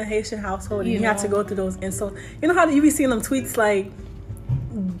raised in a Haitian household and you had to go through those insults, you know how you be seeing them tweets like,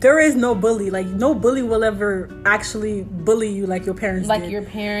 there is no bully. Like, no bully will ever actually bully you like your parents did. Like your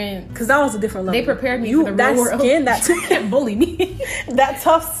parents. Because that was a different level. They prepared me for the real world. Skin, You can't bully me. that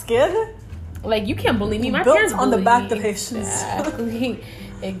tough skin. Like, you can't bully me. My built parents on the bullied back me. of Haitians.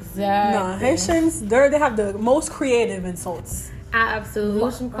 Exactly. Nah, Haitians, they have the most creative insults. Absolutely.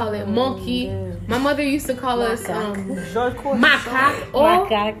 What should we call it? Monkey. My mother used to call us macaque or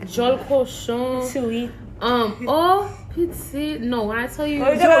Jol cochon. Sweet. Pizza. No, when I tell you, you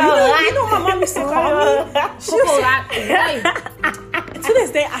know my mom used to call me. To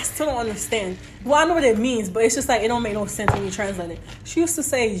this day, I still don't understand. Well, I know what it means, but it's just like it don't make no sense when you translate it. She used to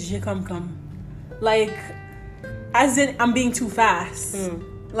say "je come," like as in I'm being too fast.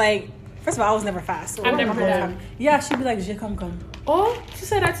 Like, first of all, I was never fast. So I've never heard that. Yeah, she'd be like "je come." Oh, she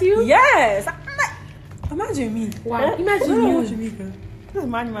said that to you? Yes. Imagine me. Wow. Imagine you. Shamika. Just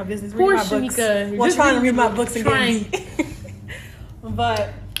minding my business. Poor reading my Shamika. books. Well, trying to read my books and trying. get beat. But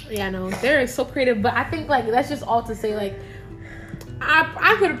yeah, no, they're so creative. But I think like that's just all to say like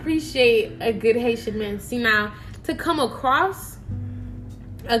I could appreciate a good Haitian man. See now to come across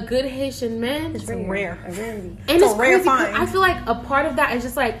a good Haitian man, it's rare. A rarity. And it's rare crazy. find. I feel like a part of that is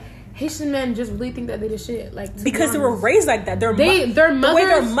just like Haitian men just really think that they the shit. Like because they were raised like that. Their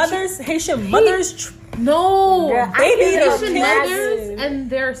mothers, Haitian mothers. No, baby Haitian mothers and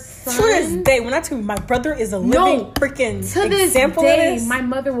their sons. To this day, when I tell you my brother is a living freaking example of this. My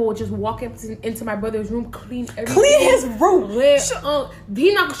mother will just walk into my brother's room, clean everything. Clean his room. She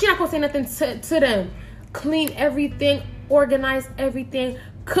not gonna say nothing to them. Clean everything, organize everything,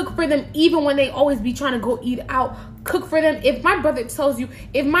 cook for them, even when they always be trying to go eat out. Cook for them. If my brother tells you,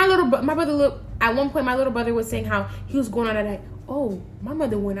 if my brother at one point, my little brother was saying how he was going out at night. Oh, my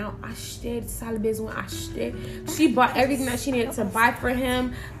mother went out. She bought everything that she needed to buy for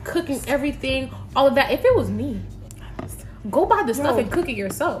him, cooking everything, all of that. If it was me, go buy the stuff and cook it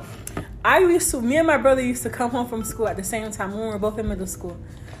yourself. Me and my brother used to come home from school at the same time when we were both in middle school.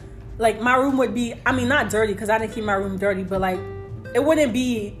 Like, my room would be, I mean, not dirty, because I didn't keep my room dirty, but like, it wouldn't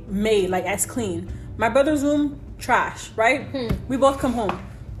be made like as clean. My brother's room, trash, right? We both come home.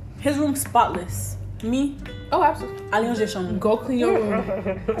 His room, spotless. Me, oh, absolutely. Go clean your room.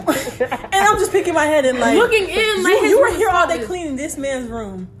 And I'm just picking my head and like looking in like you were here all day cleaning this man's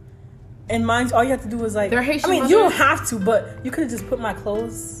room. And mine's all you have to do is like you don't have to, but you could have just put my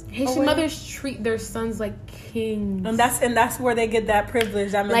clothes. Haitian mothers treat their sons like kings. And that's where they get that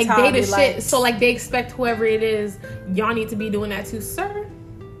privilege, that mentality. Like they the shit. So like they expect whoever it is, y'all need to be doing that too, sir.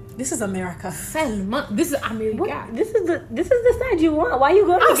 This is America. This is America. What? This is the side you want. Why you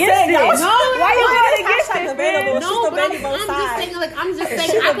going against it? Why you going against it? No, but I'm just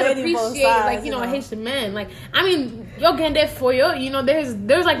saying I could appreciate like you know a Haitian man. Like I mean, you're getting that for you. You know, there's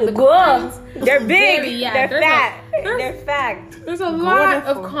like the cons. They're big. They're fat. They're fat. There's a lot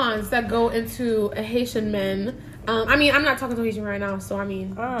of cons that go into a Haitian man. I mean, I'm not talking to Haitian right now, so I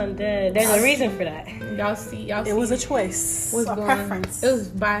mean, there's a reason for that. Y'all see. It was a choice, a preference. It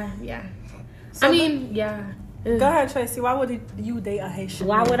was So I mean, yeah. Go ahead, Tracy. Why would you date a Haitian?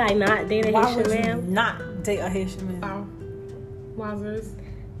 Why would I not date a Haitian man? Why would you not date a Haitian man? Wow. Wowzers.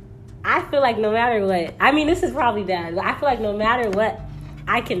 I feel like no matter what, I mean, this is probably bad, but I feel like no matter what,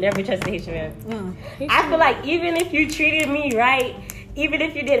 I can never trust a Haitian man. I feel like even if you treated me right, even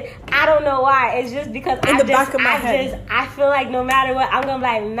if you did, I don't know why. It's just because I feel like no matter what, I'm gonna be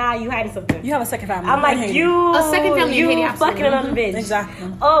like, nah, you hiding something. You have a second family. I'm like, a second family in Haiti, fucking another bitch.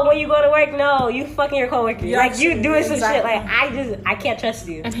 Exactly. Oh, when you go to work, no, you fucking your coworker. Like you doing some shit. Like I can't trust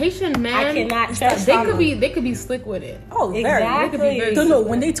you. And Haitian man, I cannot trust. They could be slick with it. Oh, exactly. They could be very no,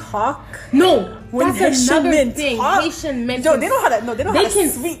 when they talk. No, when that's another men thing. Talk, Haitian men. They don't have that. No, they don't have can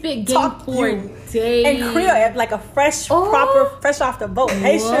sweet spit talk game for days. And Creole like a fresh, proper, fresh off the boat.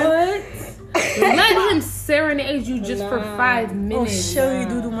 Haitian. What? Let him serenade you just for 5 minutes. Oh, show you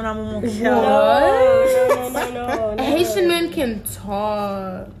do when I'm on No. Haitian men can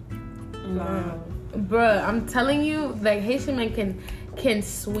talk. Wow. Bruh, I'm telling you, like Haitian men can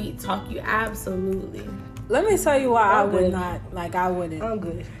sweet talk you. Absolutely. Let me tell you why I would not. Like I wouldn't. I'm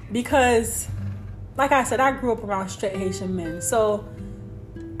good. Because, like I said, I grew up around straight Haitian men. So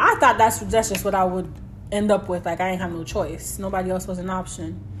I thought that's just what I would end up with. Like I ain't have no choice. Nobody else was an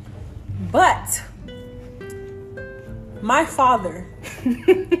option. But my father,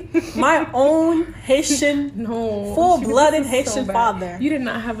 my own Haitian, full-blooded Haitian father. You did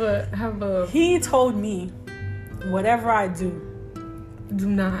not have a. He told me, whatever I do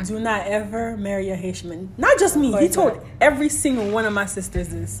not ever marry a Haitian man. Not just me. He told every single one of my sisters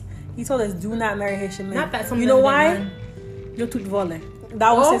this. He told us, do not marry Haitian men. Not that something. You know why? You're tout volé.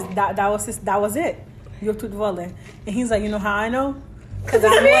 That was it. You're tout volé. And he's like, you know how I know? Because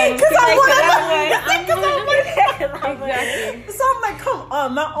I'm one. Exactly. So I'm like, come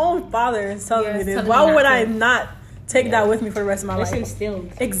on, my own father is telling me this. Why would I not take that with me for the rest of my life? It's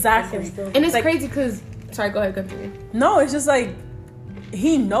instilled. Exactly. And it's like, crazy because, sorry, go ahead, continue. No, it's just like,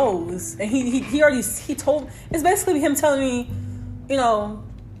 he knows. And he told, it's basically him telling me, you know,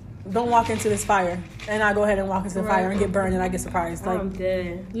 don't walk into this fire, and I go ahead and walk into the fire and get burned, and I get surprised. Like, I'm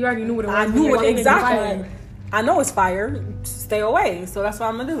dead. You already knew what it was. I knew it exactly. Fire. I know it's fire. Stay away. So that's what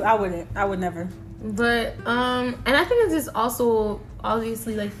I'm gonna do. I wouldn't. I would never. But and I think it's just also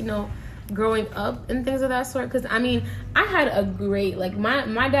obviously like, you know, growing up and things of that sort. Because I mean, I had a great, like,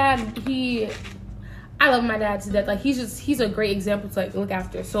 my dad. I love my dad to death. Like, he's a great example to like look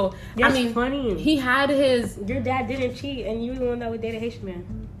after. So That's I mean, funny. he had his. Your dad didn't cheat, and you were the one that would date a Haitian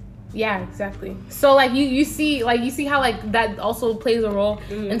man. Yeah, exactly. So like you see how like that also plays a role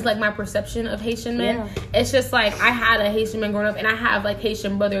into like my perception of Haitian men. Yeah. It's just like I had a Haitian man growing up, and I have like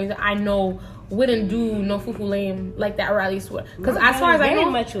Haitian brothers that I know wouldn't do no fufu lame like that, or at least would. Because as far as I know,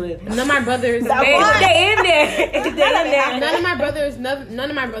 much with. none of my brothers. They in there. None of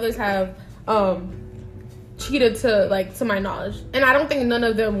my brothers have cheated to my knowledge, and I don't think none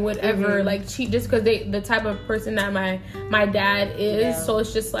of them would ever like cheat just because they the type of person that my dad is. Yeah. So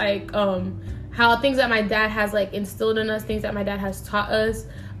it's just like how things that my dad has like instilled in us, things that my dad has taught us,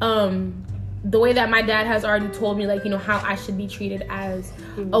 the way that my dad has already told me, like, you know, how I should be treated as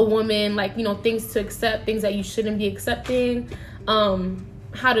a woman, like, you know, things to accept, things that you shouldn't be accepting,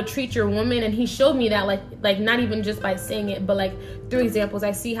 how to treat your woman. And he showed me that like not even just by saying it, but like through examples.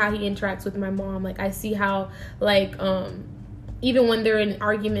 I see how he interacts with my mom. Like, I see how like even when they're in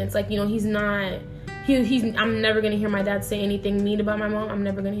arguments, like, you know, he's I'm never gonna hear my dad say anything mean about my mom. I'm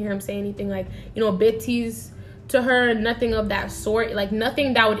never gonna hear him say anything like, you know, bitties to her, nothing of that sort. Like,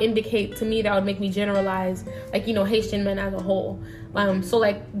 nothing that would indicate to me that would make me generalize, like, you know, Haitian men as a whole. So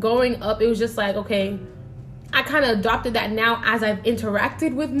like growing up, it was just like, okay, I kind of adopted that now as I've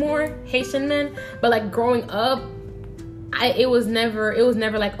interacted with more Haitian men. But like growing up, it was never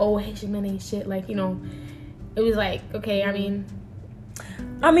like, oh, Haitian men ain't shit. Like, you know, it was like, okay, I mean,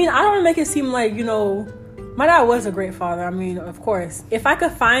 I don't want to make it seem like, you know, my dad was a great father. I mean, of course, if I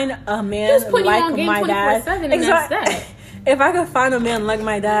could find a man like my dad, exactly. If I could find a man like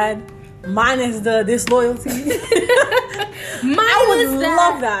my dad, minus the disloyalty, I would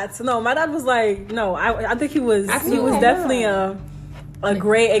love that. No, my dad was like, no, I think he was definitely a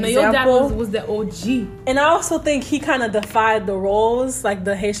great example. Your dad was the OG. And I also think he kind of defied the roles, like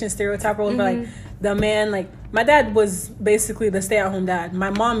the Haitian stereotype roles, but like the man, like, my dad was basically the stay-at-home dad. My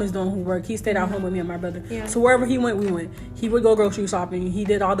mom is the one who worked. He stayed at home with me and my brother. Yeah. So wherever he went, we went. He would go grocery shopping. He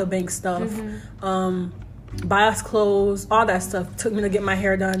did all the bank stuff, buy us clothes, all that stuff. Took me to get my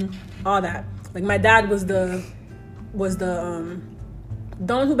hair done, all that. Like, my dad was the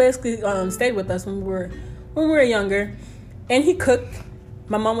one who basically stayed with us when we were younger, and he cooked.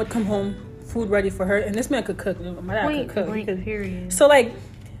 My mom would come home, food ready for her, and this man could cook. My dad could cook. Period. So like,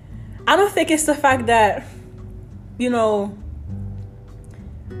 I don't think it's the fact that, you know,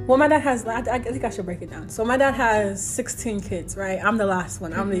 well, my dad has, I think I should break it down. So my dad has 16 kids, right? I'm the last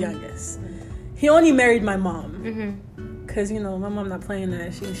one. I'm the youngest. He only married my mom. Because, you know, my mom not playing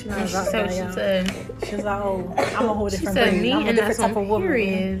that. She was out there, she was like, oh, I'm a whole different breed. I'm a different type of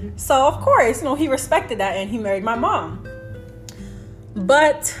woman. So, of course, you know, he respected that, and he married my mom.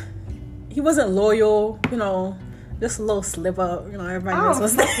 But he wasn't loyal, you know. Just a little slip up, you know, everybody makes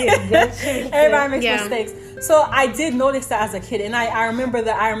mistakes. Everybody makes mistakes. So I did notice that as a kid, and I remember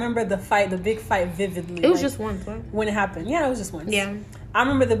the fight, the big fight vividly. It was just once, right? When it happened. Yeah, it was just once. Yeah. I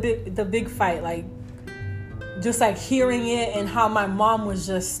remember the big fight, like, just like hearing it, and how my mom was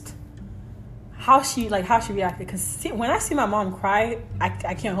just, how she reacted. Because when I see my mom cry, I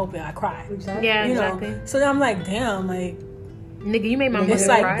can't help it. I cry. Exactly. Yeah, you exactly. know? So then I'm like, damn, like, nigga, you made my mother it's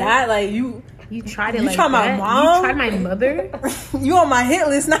like cry. that, like, you tried it. You like tried my that? mom? You tried my mother? You on my hit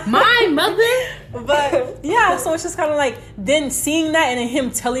list now. My mother? But yeah, so it's just kind of like, then seeing that, and then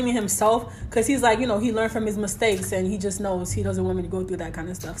him telling me himself, because he's like, you know, he learned from his mistakes, and he just knows he doesn't want me to go through that kind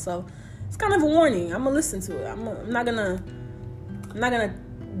of stuff. So it's kind of a warning. I'm gonna listen to it. I'm not gonna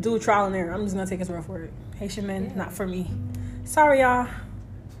do trial and error. I'm just gonna take his word for it. Haitian men, not for me. Sorry, y'all.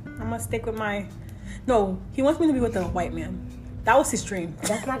 I'm gonna stick with no, he wants me to be with a white man. That was his dream.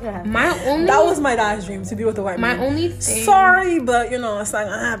 That's not gonna happen. That was my dad's dream, to be with a white man. My only thing. Sorry, but you know, it's not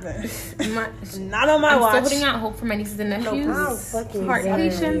gonna happen. Not on my watch. I'm still holding out hope for my nieces and nephews. Part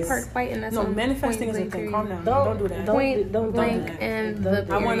Haitian, part white, and that's manifesting is a thing. Calm down. Don't do that. Don't do that. And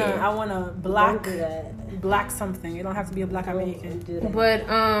I want a black something. It don't have to be a black American. But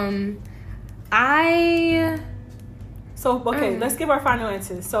So okay, let's give our final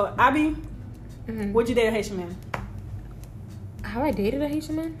answers. So Abby, would you date a Haitian man? Have I dated a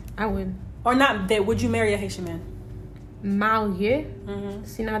Haitian man? I would. Or not date? Would you marry a Haitian man? Marié?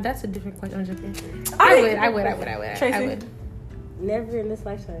 See, now that's a different question. I'm joking. I would. Tracy? I would. Never in this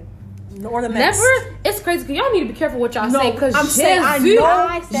lifetime. Or the next. Never. It's crazy because y'all need to be careful what y'all say. Because I'm saying I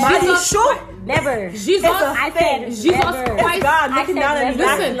know. Jesus, sure. Never. Jesus, I said Jesus never. Christ. God looking down at me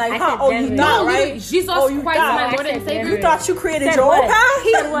Listen, like, I said oh, you never. not, No, right? Jesus Oh, you Christ, not. my Lord and I said Savior. You thought you created Said your what? own path?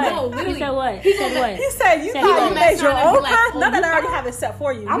 He said what? No, literally. He said what? He said gonna- what? He said you Said thought he you gonna made mess your around and own be like, path. oh, Not that you I already thought- have it set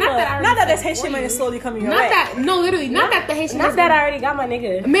for you. Not that I already Not that set this Haitian for man you. is slowly coming your Not way. that. No, literally. Not that the Haitian. Not that I already got my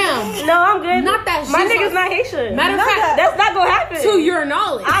nigga. Ma'am. No, I'm good. Not that my she's nigga's not- not Haitian. Matter of Not fact, that- That's not gonna happen. to your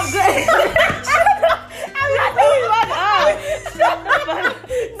knowledge. I'm good. I'm not doing fuck up. Shut the fuck up.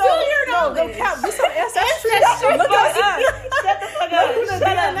 No, no, cap. This some ancestry. Look us up. Shut the fuck up.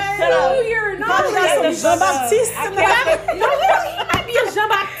 Shut up. Shut To up. your God, knowledge. that's some Jean-Baptiste. I can't. No, literally, he might be a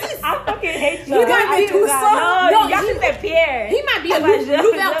Jean-Baptiste. I fucking hate you. You might be Toussaint. No, No, y'all said Pierre. He might be a I'm like,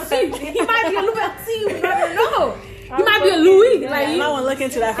 Louverture. He might be a Louverture. You never know. He might be a Louis. Like I you. want to look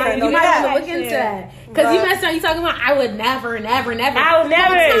into that. You No might cap. want to look into that. Because you messed around, you talking about, I would never. I would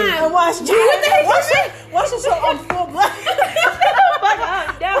never. And watch You with the Haitian watch the show on full blood. Fuck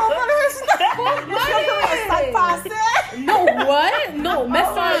up. No, what? No, mess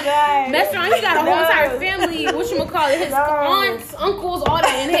Oh my around. God. Mess around. He got a whole No. entire family. Whatchamacallit, his No. aunts, uncles, all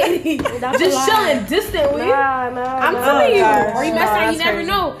that in Haiti. That's Just a lie. chilling distantly. I'm no. telling you. gosh. Or you No, mess around, that's you never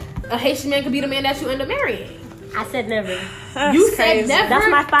crazy. know. A Haitian man could be the man that you end up marrying. I said never. You said never. That's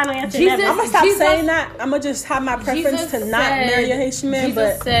my final answer. Jesus- Never. I'm gonna stop Jesus- saying that. I'm gonna just have my preference Jesus to not said- marry a Haitian man,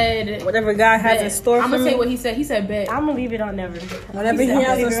 Jesus but said, whatever God has in bet. store for I'm gonna me, say what he said. He said, bet. I'm gonna leave it on never. whatever he said-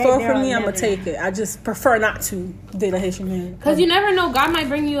 has in Right store there for on me, I'm gonna never. take it. I just prefer not to date a Haitian man. Because you never know, God might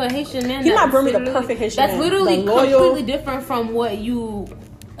bring you a Haitian man. He might that's bring me the literally- perfect Haitian That's man. literally The loyal- completely different from what you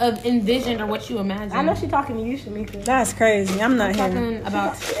envisioned or what you imagined. I know she's talking to you, Shamika. That's crazy. I'm not here. talking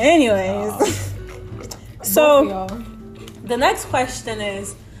about Anyways, both of so y'all. the next question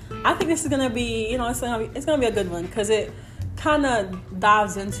is, I think this is gonna be, it's gonna be a good one because it kind of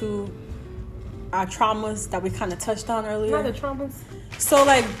dives into our traumas that we kind of touched on earlier. Not the traumas. So,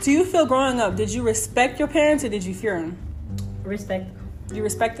 like, do you feel growing up, did you respect your parents or did you fear them? Respect. You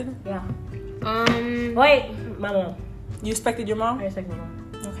respected them? Yeah. Wait, my mom. You respected your I mom? respect my mom.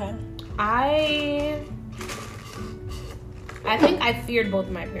 Okay. I think I feared both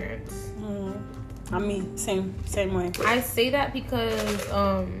my parents. I mean, same way. I say that because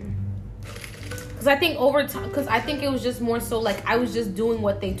I think over time, because I think it was just more so like I was just doing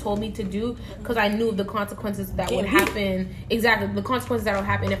what they told me to do because I knew the consequences that would happen. Exactly, the consequences that would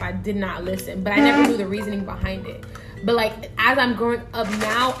happen if I did not listen. But I never knew the reasoning behind it. But like as I'm growing up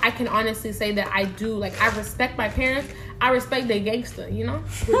now, I can honestly say that I do. Like I respect my parents. I respect their gangster,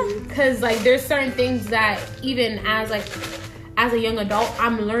 because like there's certain things that even as a young adult,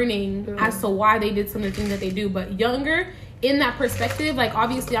 I'm learning as to why they did some of the things that they do. But younger, in that perspective, like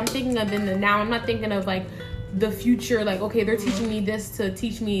obviously I'm thinking of in the now. I'm not thinking of like the future. Like, okay, they're teaching me this to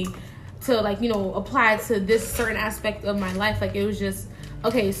teach me to like, apply to this certain aspect of my life. Like it was just,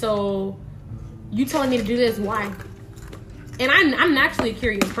 okay, so you telling me to do this, why? And I'm naturally a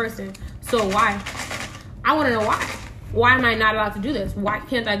curious person. So why? I want to know why. Why am I not allowed to do this? Why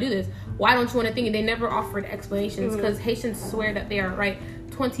can't I do this? Why don't you want to think? And they never offered explanations because Haitians swear that they are right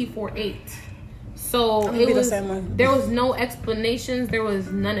 24/8. So there was no explanations. There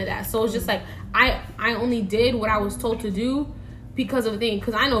was none of that. So it's just like I only did what I was told to do because of the thing.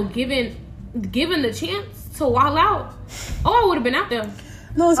 Because I know given the chance to wild out, I would have been out there.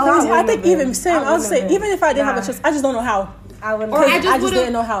 No, it's crazy. I think even same. I would say even if I didn't have a chance, I just don't know how. I wouldn't. Or I just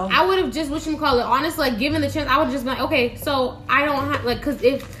didn't know how. I would have just honestly, like given the chance, I would have just been like, okay, so I don't have like because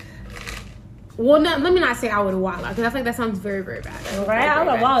if. Well, no, let me not say I would have wild out because I think that sounds very, very bad. Right? I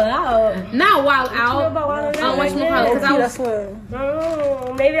would have wild out. Not wild out. Because I was.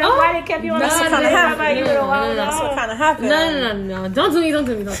 Maybe that's why they kept you on the That's what kind of happened. That's what kind of happened. No. Don't do me.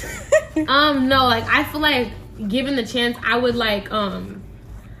 No, like I feel like given the chance, I would like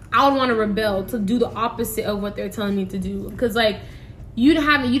I would want to rebel to do the opposite of what they're telling me to do because like you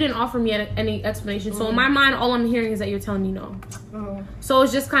didn't offer me any explanation. So in my mind, all I'm hearing is that you're telling me no. So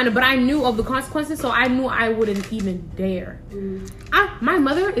it's just kind of, but I knew of the consequences, so I knew I wouldn't even dare. My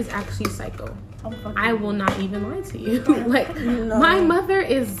mother is actually psycho. I will not even lie to you. Like my mother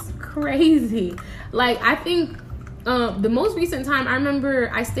is crazy. Like I think the most recent time I remember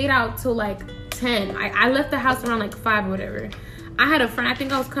I stayed out till like 10. I left the house around like 5 or whatever. I had a friend. I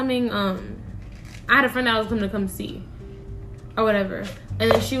think I was coming. I had a friend that I was coming to come see, or whatever. And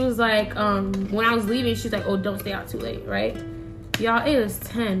then she was like, when I was leaving, she's like, "Oh, don't stay out too late, right?" Y'all, it was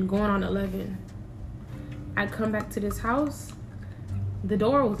 10, going on 11. I come back to this house. The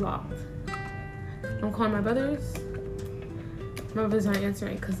door was locked. I'm calling my brothers. My brothers aren't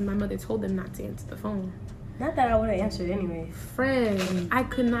answering because my mother told them not to answer the phone. Not that I would have answered anyway. Friend, I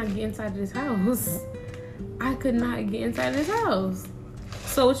could not get inside this house.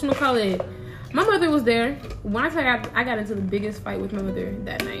 So what you call it? My mother was there. When I got into the biggest fight with my mother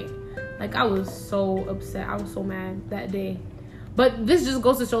that night. Like, I was so upset. I was so mad that day. But this just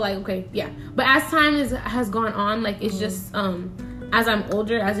goes to show, like, okay, yeah. But as time has gone on, like, it's just, as I'm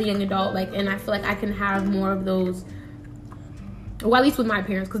older, as a young adult, like, and I feel like I can have more of those, well, at least with my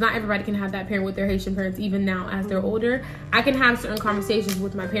parents, because not everybody can have that parent with their Haitian parents, even now as they're older. I can have certain conversations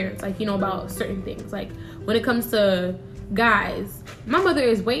with my parents, like, you know, about certain things. Like, when it comes to guys, my mother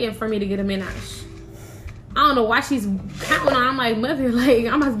is waiting for me to get a menage. I don't know why she's counting on. I'm like, mother, like,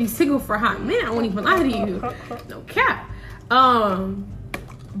 I must be single for a hot minute. I won't even lie to you. No cap.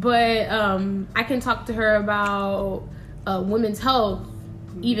 But I can talk to her about women's health,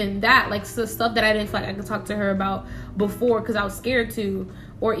 even that, like, so stuff that I didn't feel like I could talk to her about before because I was scared to,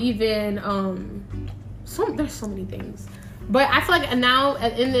 or even there's so many things. But I feel like now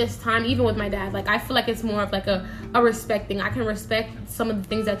in this time, even with my dad, like, I feel like it's more of like a respect thing. I can respect some of the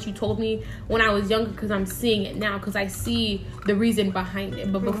things that you told me when I was younger because I'm seeing it now, because I see the reason behind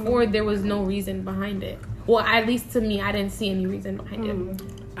it. But before, there was no reason behind it. Well, at least to me, I didn't see any reason behind it.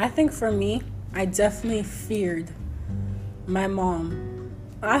 I think for me, I definitely feared my mom.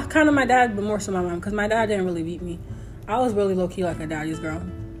 Kind of my dad, but more so my mom, because my dad didn't really beat me. I was really low-key like a daddy's girl.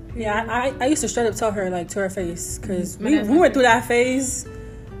 Yeah, I used to straight up tell her, like, to her face, because we went through that phase.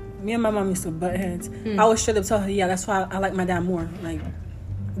 Me and my mom used to butt heads. I would straight up tell her, yeah, that's why I like my dad more. Like,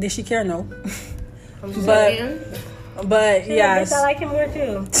 did she care? No. But yeah, I like him more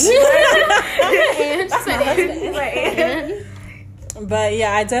too. But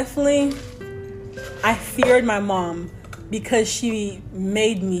yeah, I feared my mom because she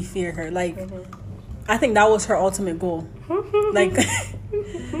made me fear her. Like, I think that was her ultimate goal. Like,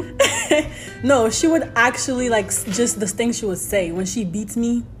 no, she would actually, like, just the things she would say when she beats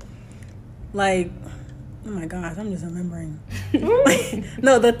me. Like, oh my gosh, I'm just remembering.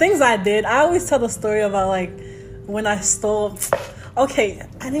 No, the things I did. I always tell the story about, like, when I stole. Okay,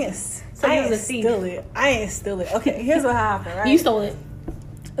 I didn't steal it. Okay, here's what happened, right? You stole it.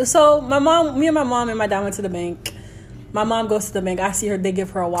 So me and my mom and my dad went to the bank. My mom goes to the bank. I see her. They give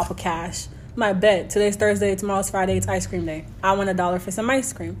her a whop of cash. My bet. Today's Thursday. Tomorrow's Friday. It's ice cream day. I want $1 for some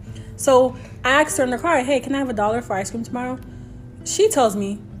ice cream. So I asked her in the car, hey, can I have $1 for ice cream tomorrow? She tells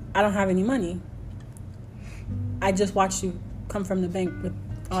me I don't have any money. I just watched you come from the bank with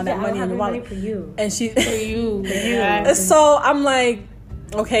all that money in the wallet. For you. And she For you. So I'm like,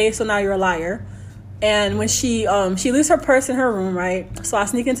 okay, so now you're a liar. And when she leaves her purse in her room, right? So I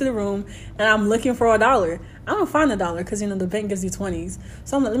sneak into the room and I'm looking for $1. I don't find $1 because, you know, the bank gives you 20s.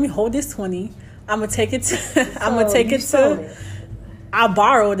 So I'm like, let me hold this 20. I'm gonna take it to. I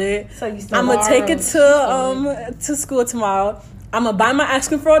borrowed it. So you I'm gonna take it to school tomorrow. I'm gonna buy my ice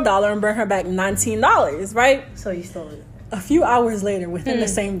cream for $1 and bring her back $19, right? So you stole it. A few hours later, within the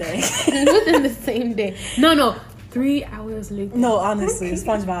same day. Within the same day. No. 3 hours later. No, honestly,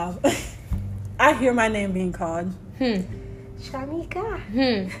 SpongeBob. I hear my name being called. Shamika.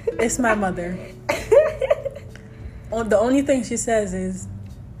 It's my mother. The only thing she says is,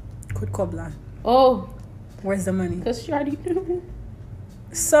 "Kud kobla." Oh. Where's the money? Because she already knew.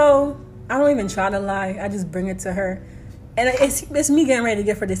 So I don't even try to lie. I just bring it to her. And it's me getting ready to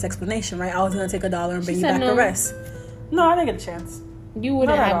give her this explanation, right? I was going to take $1 and bring you back the rest. No, I didn't get a chance. You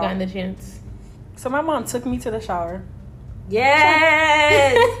wouldn't have gotten the chance. So my mom took me to the shower.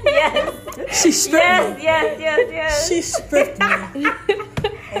 Yes. She stripped me. Yes. She stripped me.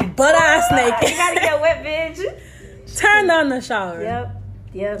 Butt ass naked. You gotta get wet, bitch. Turned on the shower.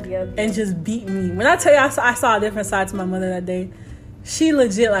 Yep. And just beat me. When I tell you I saw a different side to my mother that day, she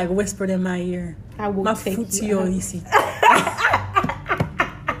legit, like, whispered in my ear. I will take you out.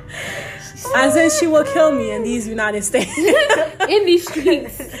 As in, she will kill me in these United States. In these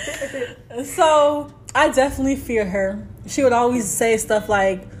streets. So I definitely fear her. She would always say stuff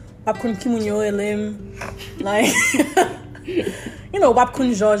like, "Wapkun kimunyo elim," like, you know,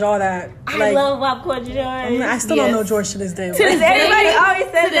 Wapkun George, all that. I love Wapkun George. I still don't know George to this day. Everybody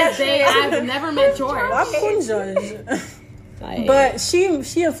always says that shit. I've never met George. Wapkun George. But she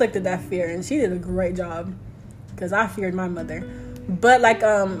inflicted that fear, and she did a great job because I feared my mother. But like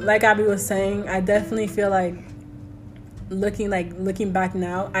Abby was saying, I definitely feel like looking back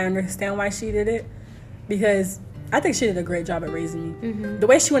now, I understand why she did it, because I think she did a great job at raising me. The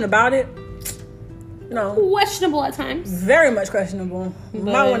way she went about it, No. Questionable at times. Very much questionable.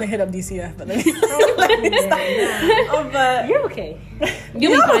 Might want to hit up DCF, but let me stop. But You're okay.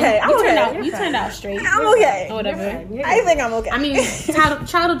 You'll be fine. okay. You turned out straight. I'm okay. Or whatever. I think I'm okay. I mean,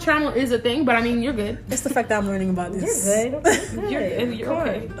 childhood trauma is a thing, but I mean, you're good. It's the fact that I'm learning about this. You're good. You're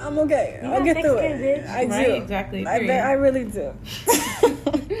okay. I'm okay. I'll get through it. I do. Right, exactly. I really do.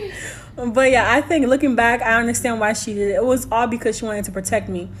 But yeah, I think looking back, I understand why she did it. It was all because she wanted to protect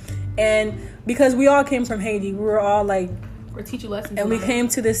me. And because we all came from Haiti, we were all like, or teach you lessons. and we came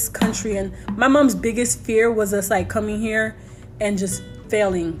to this country, and my mom's biggest fear was us like coming here and just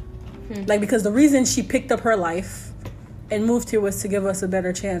failing. Like, because the reason she picked up her life and moved here was to give us a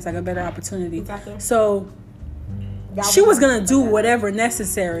better chance, like a better opportunity. Exactly. So she was gonna do whatever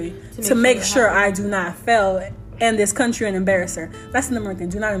necessary to make sure I do not fail in this country and embarrass her. That's the number one thing.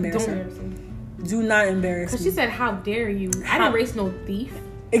 Do not embarrass her. Do not embarrass me. Because she said, "How dare you? I didn't raise no thief."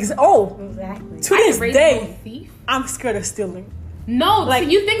 Exactly. To this day, no thief. I'm scared of stealing. No, like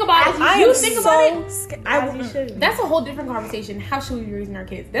you think about it. You think about it. That's a whole different conversation. How should we be raising our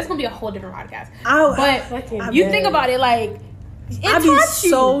kids? That's gonna be a whole different podcast. But you think about it, like I'd be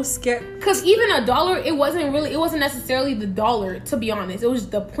so scared. Because even $1, it wasn't necessarily the dollar. To be honest, it was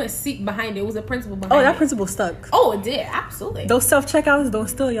the seat behind it. It was the principle behind it. Oh, that principle stuck. Oh, it did absolutely. Those self-checkouts don't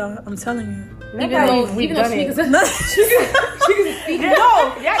steal, y'all. I'm telling you. Even though she can speak.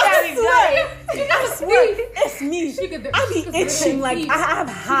 No, I swear, it's me. I be itching like I have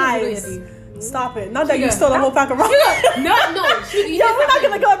hives. Stop it. Not that you stole the whole pack of rocks. No. Yo, we're not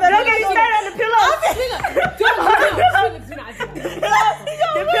gonna go there. Okay, start on the pillow. Do not do that. The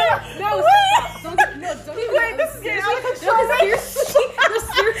pillow. No, don't even. Wait, this is getting out of control. Seriously.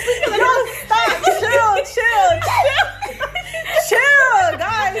 Yo, stop. Chill, guys. I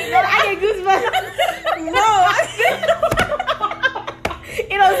get goosebumps. No,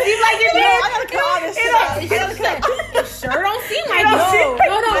 it don't seem like it. I gotta cut all this shit. Sure don't seem like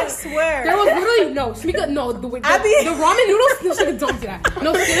No, no. I swear. There was literally the ramen noodles. No, Shamika, don't do that.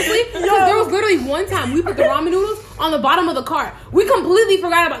 No, seriously, because there was literally one time we put the ramen noodles on the bottom of the cart. We completely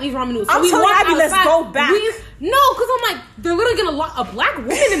forgot about these ramen noodles. So I'm telling Abby, let's go back. No, because I'm like, they're literally gonna lock a black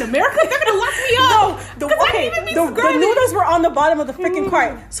woman in America. They're gonna lock me up. No, the noodles were on the bottom of the freaking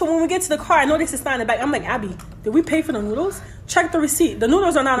cart. So when we get to the car, I noticed it's not in the back. I'm like, Abby, did we pay for the noodles? Check the receipt. The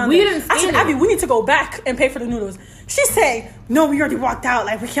noodles are not on there. I said, Abby, we need to go back and pay for the noodles. She said, no, we already walked out.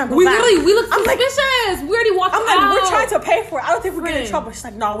 Like, we can't go back. We look suspicious. We already walked out. I'm like, we're trying to pay for it. I don't think we're getting in trouble. She's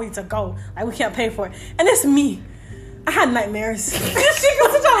like, no, we need to go. Like, we can't pay for it. And it's me. I had nightmares. I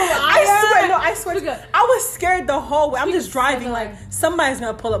swear. I was scared the whole way. I'm just driving like somebody's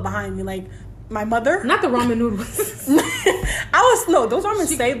gonna pull up behind me. Like my mother. Not the ramen noodles. Those ramen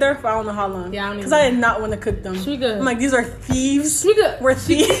stayed there for I don't know how long. Yeah, because I did not want to cook them. I'm like, these are thieves. We're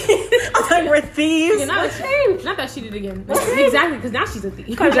thieves. I'm like, we're thieves. Not that she did again. Exactly, because now she's a thief.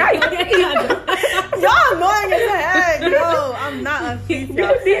 Y'all annoying as heck. No, I'm not a thief.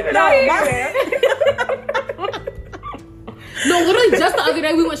 No, literally just the other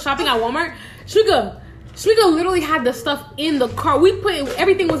day we went shopping at Walmart. Shamika literally had the stuff in the car.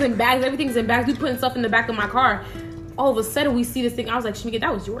 Everything was in bags. Everything's in bags. We putting stuff in the back of my car. All of a sudden we see this thing. I was like, Shamika,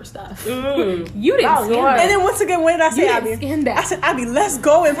 that was your stuff. You didn't scan that. And then once again, what did I say, Abby? I said, Abby, let's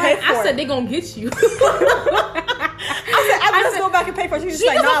go and pay for it. I said, they gonna get you. I said, Abby, let's go back and pay for it. She's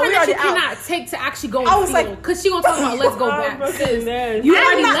like, nah, we already out. Cannot take to actually go and steal. Because she gonna talk about let's go back. You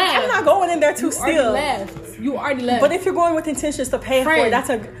already left. I'm not going in there to steal. You already left. But if you're going with intentions to pay for it, that's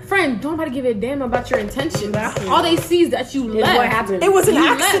a... Friend, don't nobody give a damn about your intentions. All they see is that you left. What happened? It was an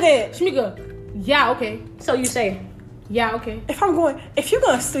accident. Shamika, yeah, okay. So you say... Yeah, okay. If you're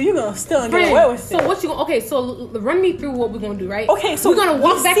gonna steal, you're gonna steal and get away with it. So what you gonna... Okay, so run me through what we're gonna do, right? Okay, so we're gonna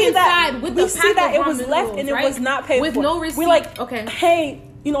walk back inside with the pack of ramen it was left and it was not paid for. With no receipt. We like, okay. Hey,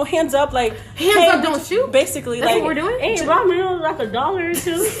 hands up, like... Hands up, don't shoot? Basically, that's like... what we're doing? Ain't ramen noodles like $1 or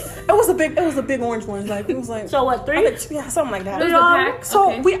 $2? It was a big orange one. Like, it was like... So what, 3? Yeah, something like that. $3?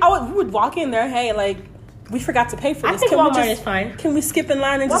 So we would walk in there, hey, like... We forgot to pay for this. I think Walmart is fine. Can we skip in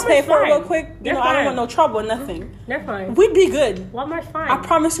line and just pay for it real quick? I don't want no trouble or nothing. They're fine. We'd be good. Walmart's fine. I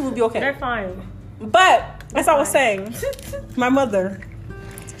promise you we'll be okay. They're fine. But, as I was saying, my mother,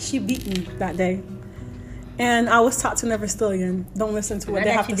 she beat me that day. And I was taught to never steal again. Don't listen to what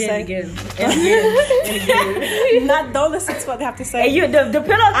they have to say. Again. Don't listen to what they have to say. Hey, the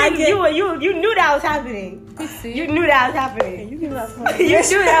pillow thing, you knew that was happening. You knew that was happening. You knew that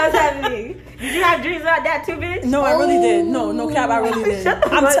was happening. Did you have dreams about that too, bitch? No, I really did. No cap, I really did.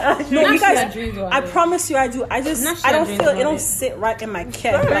 No, you guys. I promise you, I do. I don't feel it. Don't sit right in my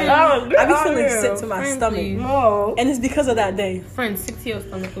cat. Like, I be feeling sick to my stomach, No. and it's because of that day. Friend, 6 years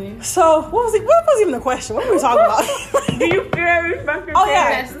stomach, please. So what was even the question? What were we talking about? Do you fear respect your Oh yeah.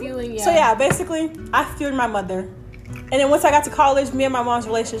 parents? Stealing, yeah. So yeah, basically, I feared my mother, and then once I got to college, me and my mom's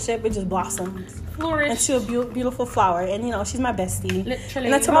relationship it just blossomed Flourish. into a beautiful flower. And you know, she's my bestie. Literally.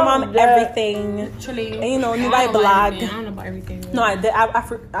 And I tell my mom everything. Literally. And you know, I nobody don't know about blog. everything. I don't know about everything. No, I did.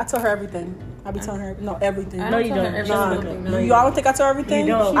 I tell her everything. I be telling her everything. I No, don't you tell her don't. every Nah, single thing, no, you all don't think I tell her everything?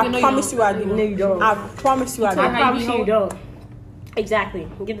 You don't. I No, you promise don't. you I do. No, you don't. I promise you I tell do. her I promise you don't. Exactly.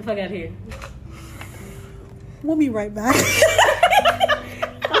 Get the fuck out of here. We'll be right back.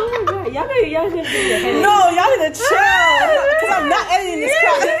 Oh my god, y'all should do that. No, y'all need to chill. Because I'm not editing this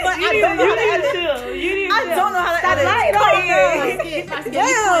crap. But I don't know how to edit. chill. You need to I don't know how to edit. lying on here.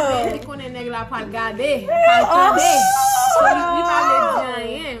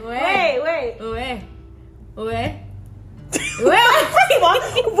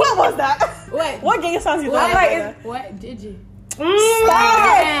 What was that? What gang songs you like? What did you? Stop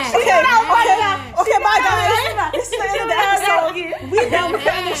it. Okay, bye guys. This is the end of the episode. We done. We're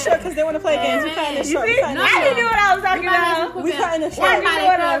cutting this short because they want to play games. We're cutting this short. I didn't know what I was talking about. We're cutting this short. I didn't know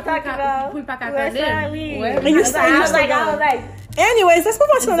what I was talking about. And you still I was going. like, Anyways, let's move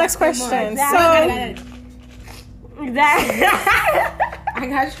on to the next question. So, exactly. I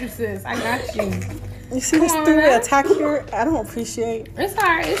got you, sis. I got you. you see this stupid attack here? I don't appreciate. It's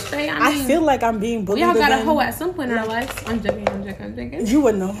alright. It's straight. I mean, feel like I'm being bullied. we all got a again. hoe at some point in our lives. I'm joking. You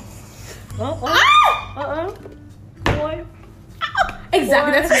would know. Boy.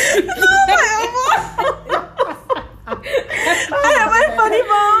 Exactly. That's I have my funny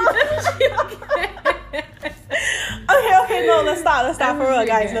bone. Okay, no, let's stop for real,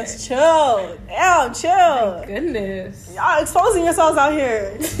 guys. Let's chill. Damn, chill. Goodness. Y'all exposing yourselves out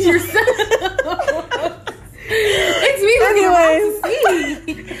here. It's me. Anyways.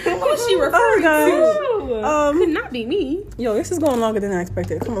 Who she referring to? Could Guys. not be me. Yo, this is going longer than I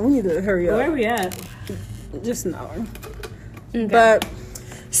expected. Come on, we need to hurry up. Where are we at? Just an hour. Okay. But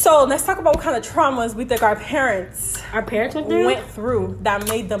so let's talk about what kind of traumas we think our parents Our parents went through? went through that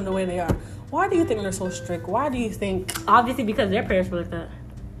made them the way they are. Why do you think they're so strict? Why do you think? Obviously because their parents were like that.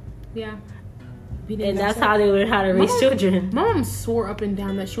 Yeah. And that's how they learn how to raise children. My mom swore up and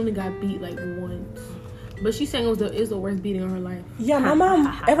down that she only got beat like once. But she's saying it was the worst beating of her life. Yeah, my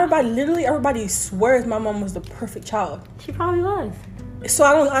mom. Everybody swears my mom was the perfect child. She probably was. So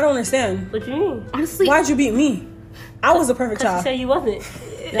I don't understand. What you mean? Honestly, Why'd you beat me? I was the perfect She child. said you wasn't.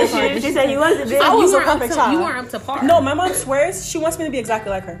 That's hard. She said you wasn't. Bitch. I was you a weren't up perfect to- child. You weren't up to par. No, my mom swears she wants me to be exactly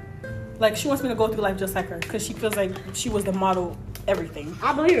like her. Like she wants me to go through life just like her because she feels like she was the model everything.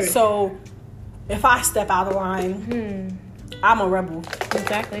 I believe her. So if I step out of line, I'm a rebel.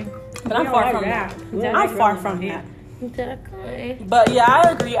 Exactly. But I'm far from that. I'm far from that. Exactly. But yeah,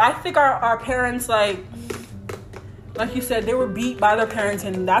 I agree. I think our parents, like you said, they were beat by their parents,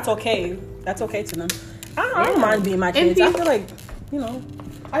 and that's okay. That's okay to them. I don't mind being my kids. I feel like,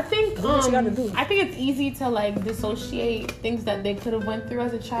 I think do what you gotta do. I think it's easy to like dissociate things that they could have went through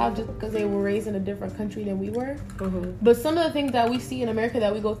as a child just because they were raised in a different country than we were. Mm-hmm. But some of the things that we see in America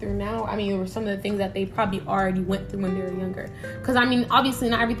that we go through now, I mean, were some of the things that they probably already went through when they were younger. Because I mean, obviously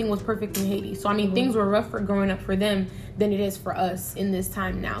not everything was perfect in Haiti. So I mean, things were rougher growing up for them than it is for us in this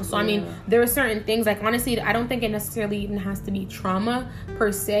time now. So I mean, there are certain things like honestly, I don't think it necessarily even has to be trauma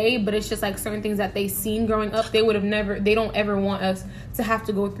per se, but it's just like certain things that they seen growing up. They don't ever want us to have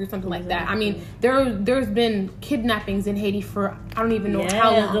to go through something like that. I mean, there's been kidnappings in Haiti for I don't even know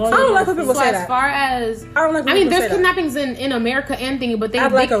how long. I don't like when people say that. As far as I don't like when I mean, people there's say that. kidnappings in America and things, but they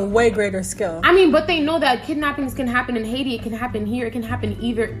At like a way greater scale. I mean, but they know that kidnappings can happen in Haiti. It can happen here. It can happen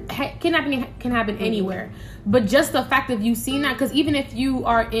kidnapping can happen anywhere. But just the fact of you seeing that, because even if you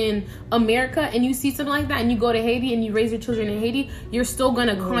are in America and you see something like that and you go to Haiti and you raise your children in Haiti, you're still going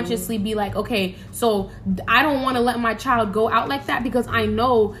to consciously be like, okay, so I don't want to let my child go out like that because I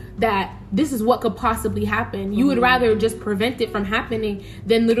know that this is what could possibly happen. You would rather just prevent it from happening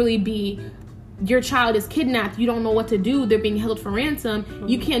than literally be your child is kidnapped, you don't know what to do, they're being held for ransom,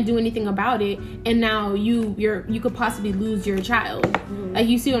 you can't do anything about it, and now you could possibly lose your child. Like,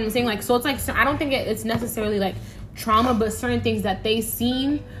 you see what I'm saying? Like, so it's like, so I don't think it's necessarily like trauma, but certain things that they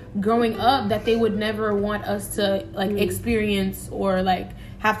seen growing up that they would never want us to like experience or like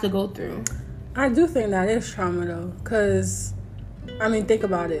have to go through. I do think that is trauma though, because I mean, think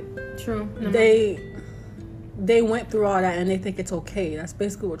about it. True. They went through all that and they think it's okay. That's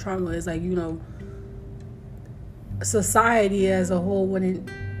basically what trauma is. Like, society as a whole wouldn't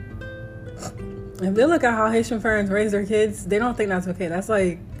If they look at how Haitian parents raise their kids, they don't think that's okay.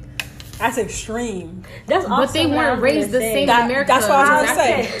 That's extreme. That's But they weren't raised the same in America. That's what I was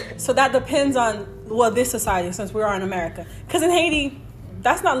going to say. So that depends on, this society, since we are in America. Because in Haiti,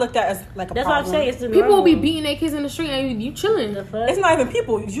 that's not looked at as like a That's problem. what I'm saying. It's the People will normal. be beating their kids in the street and you chilling. It's not even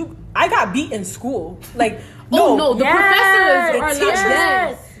people. I got beat in school. Like, No, the Yes, professors the are like teachers.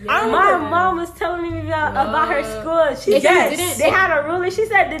 that. I My remember mom was telling me about her school. She If said you didn't- they had a ruler. She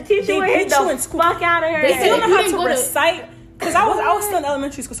said the teacher They would hit beat you the in school. fuck out of her. They if said you if don't you know how didn't to go to- recite, because I was still in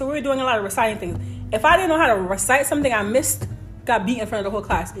elementary school, so we were doing a lot of reciting things. If I didn't know how to recite something I missed, got beat in front of the whole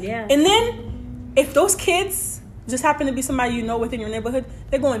class. Yeah. And then if those kids just happen to be somebody you know within your neighborhood,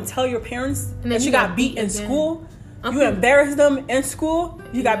 they go and tell your parents And then that you got beat in again. school. I'm You pretty- embarrass them in school.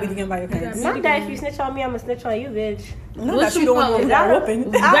 You got beat again by your parents. got Not that if you snitch on me, I'm gonna snitch on you, bitch. Not What that you you don't call want it? to get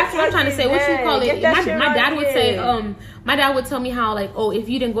whooping. That's what I'm trying to say. What you call Get it? that My shit dad right would say, here. my dad would tell me how, like, oh, if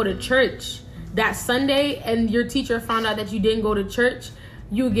you didn't go to church that Sunday and your teacher found out that you didn't go to church,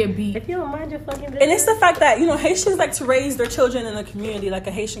 you would get beat. If you don't mind your fucking business. And it's the fact that, Haitians like to raise their children in a community, like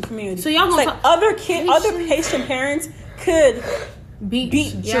a Haitian community. So y'all It's gonna like talk- other Haitian parents could beat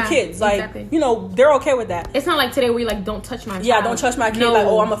your Yeah, kids. Like, exactly. they're okay with that. It's not like today where you're like, don't touch my child. Yeah, don't touch my kid. No, like,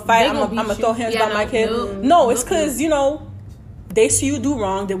 I'm gonna fight. they I'm gonna gonna beat throw you. hands Yeah, by my kid. no, No, it's because they see you do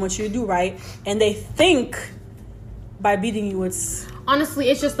wrong. They want you to do right, and they think by beating you, it's Honestly,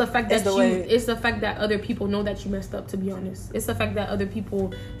 it's just the fact that It's it's the fact that other people know that you messed up, to be honest. It's the fact that other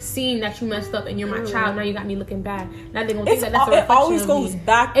people seeing that you messed up and you're my child, now you got me looking bad. Now they're gonna think that that's a it reflection always of goes me.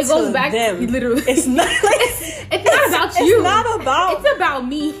 back. It goes to back them. literally. It's not. It's not about you. It's not about. It's about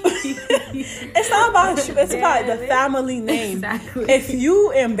me. It's not about you. It's about the family name. Exactly. If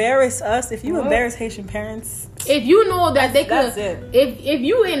you embarrass us, if you embarrass Haitian parents, If you know that they That's could, it. if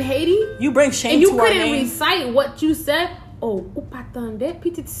you in Haiti you bring shame and you to our couldn't name. recite what you said, ou pa tande,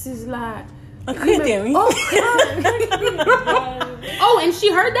 petite sis la. Entendeu? Oh, and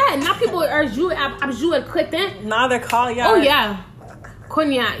she heard that. And now people are joué crétin. Now they're calling y'all. Oh yeah.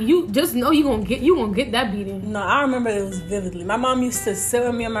 Konya, you just know you gonna get that beating. No, I remember it was vividly. My mom used to sit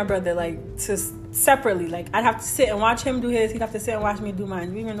with me and my brother separately. Like, I'd have to sit and watch him do his. He'd have to sit and watch me do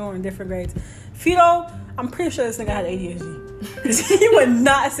mine. Even though we're in different grades. Fido, I'm pretty sure this nigga had ADHD because he would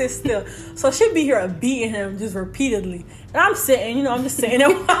not sit still. So she'd be here beating him just repeatedly, and I'm sitting. I'm just sitting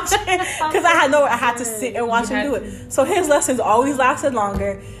and watching because I had to sit and watch him do it. So his lessons always lasted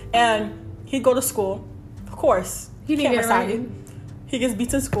longer, and he'd go to school. Of course, He didn't get it beside right. him. He gets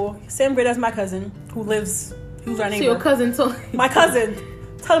beat in school. Same grade as my cousin, who's our So neighbor. your cousin told My cousin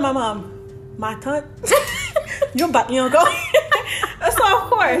telling my mom, my aunt, you don't go. So of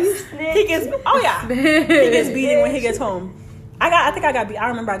course he gets. Oh yeah, he gets beating when he gets home. I think I got beat. I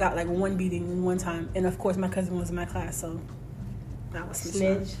remember I got like one beating one time, and of course my cousin was in my class, so that was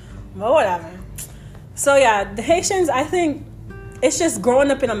snitch. But whatever. So yeah, the Haitians. I think it's just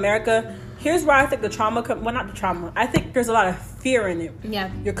growing up in America. Here's where I think the trauma. Well, not the trauma. I think there's a lot of fear in it. Yeah.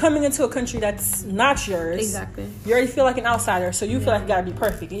 You're coming into a country that's not yours. Exactly. You already feel like an outsider, so you feel like you gotta be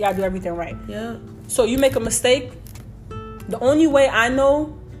perfect. You gotta do everything right. Yeah. So you make a mistake. The only way I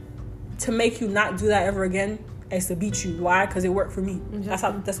know to make you not do that ever again is to beat you. Why? Because it worked for me.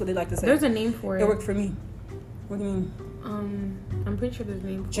 Exactly. That's what they like to say. There's a name for it. It worked for me. What do you mean? I'm pretty sure there's a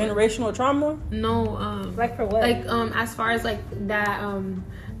name for it. Generational trauma? No, Like for what? like as far as like that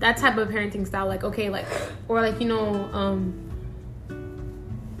that type of parenting style, like okay, like or like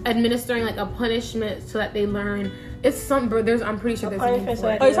administering like a punishment so that they learn. It's some there's I'm pretty sure there's a name punishment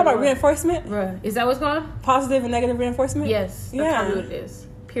for it. Oh, you're talking about reinforcement? Bruh, is that what's called? Positive and negative reinforcement? Yes, that's Yeah. probably what it is.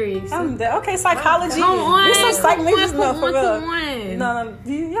 Period. Okay, psychology. Come on, You're some psych come majors on, now, for real. come on. No,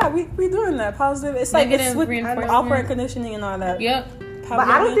 yeah, we doing that. Positive. It's like Negative it's with reinforcement. operant conditioning and all that. Yep. But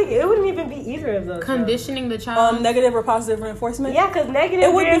I don't think it wouldn't even be either of those. Conditioning the child. Negative or positive reinforcement? Yeah, because negative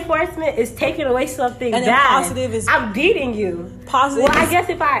It would be- reinforcement is taking away something And then bad. positive is- I'm beating you. Positive Well, I is- guess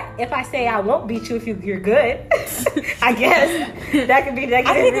if I say I won't beat you if you're good, I guess that could be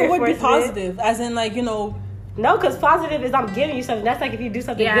negative. I think it would be reinforcement. positive, as in like, No, because positive is I'm giving you something. That's like if you do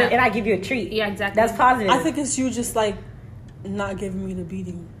something Yeah. good and I give you a treat. Yeah, exactly. That's positive. I think it's you just like not giving me the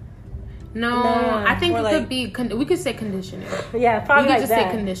beating. No, Nah. I think Or it like- could be. We could say conditioning. Yeah, probably We could like just say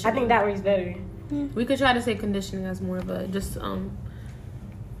that. conditioning. I think that works better. We could try to say conditioning as more of a just for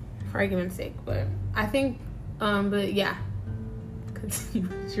argument's sake, but I think but yeah. Continue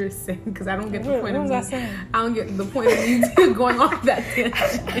what you're saying because I don't get the What point of was me. I saying? I don't get the point of you going off that tangent.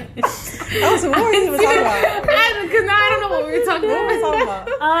 I was what were you even talking about? Because now I don't know what we were talking What were we about.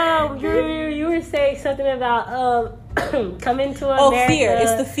 talking about? You were saying something about coming to America. Oh, fear.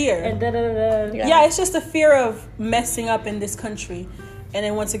 It's the fear. And da da da. Yeah, it's just the fear of messing up in this country. and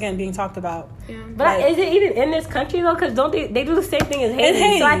then once again being talked about. Yeah. But is it even in this country though? Because don't they do the same thing as Haiti? In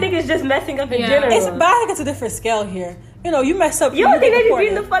Haiti. So I think it's just messing up in general. But I think it's a different scale here. You know, you mess up. You don't think they be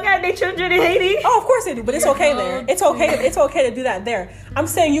beating the fuck out of their children in Haiti? Oh, of course they do, but it's okay there. It's okay. It's okay to do that there. I'm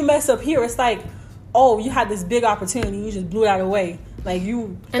saying you mess up here. It's like, oh, you had this big opportunity, you just blew it out of the way. Like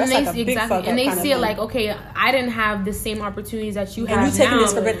you, and that's they like a big fuck up. and they kind of see it thing. like, okay, I didn't have the same opportunities that you have now. And you taking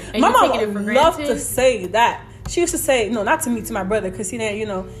this for granted. My mom loved to say that. She used to say, no, not to me, to my brother, because he didn't, you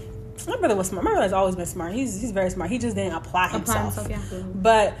know, my brother was smart. My brother's always been smart. He's very smart. He just didn't apply himself.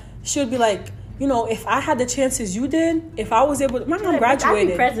 But she would be like, you know, if I had the chances you did, if I was able to, my mom graduated.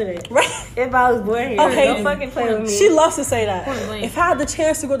 I'd be president. Right? If I was born here. Okay. Don't fucking play with me. She loves to say that. If I had the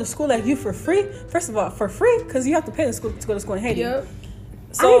chance to go to school like you for free, first of all, for free, because you have to pay to go to school in Haiti. Yep.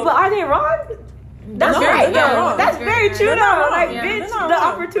 So, I mean, but are they wrong? That's they're not wrong. That's very true though. Like, bitch, the wrong.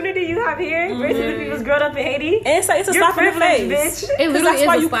 opportunity you have here versus if you was growing up in Haiti. And it's like, it's a slap in the face. Bitch. It literally that's is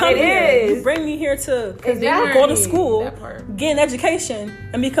why a you slap come in the here. face. You bring me here to Exactly. go to school, get an education,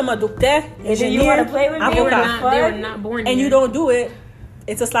 and become a doctor, engineer, you want to play with me? They were not born here. and you don't do it.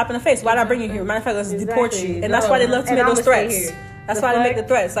 It's a slap in the face. Why did I bring you here? Matter of fact, let's deport you. And that's why they love to make those threats. That's why they make the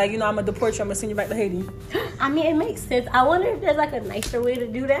threats. Like, you know, I'm going to deport you. I'm going to send you back to Haiti. I mean, it makes sense. I wonder if there's like a nicer way to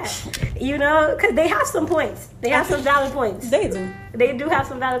do that. You know? Because they have some points. They have some valid points. They do. They do have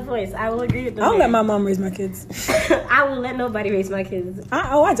some valid points. I will agree with them. I don't let my mom raise my kids. I will let nobody raise my kids.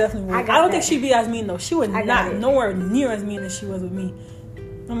 I definitely would. I don't think she'd be as mean, though. She would not. it. Nowhere near as mean as she was with me.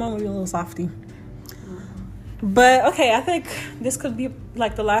 My mom would be a little softy. But, okay, I think this could be,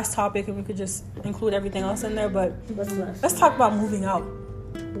 like, the last topic, and we could just include everything else in there. But What's left? let's talk about moving out.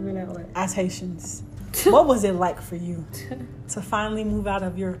 Moving out what? As Haitians. What was it like for you to finally move out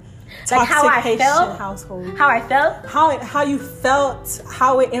of your toxic Like how I Haitian felt? household? How I felt? How you felt,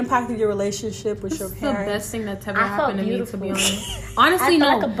 how it impacted your relationship with your This is the parents. best thing that's ever I felt happened to me, beautiful. to be honest. Honestly, I no.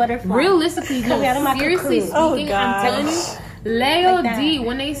 felt like a butterfly. Realistically, Coming out of my no. Seriously cocoon. Oh, speaking, God. I'm telling you, Leo Like that. D,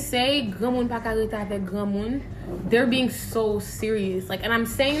 when they say Gamun Pakalita avec Gamun, they're being so serious. Like, and I'm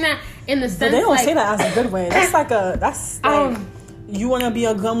saying that in the sense, But they don't like, say that as a good way. That's like you want to be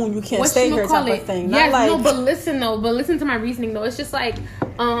a gamun, you can't stay here type of thing. Yes, Not like, no, but listen to my reasoning though. It's just like,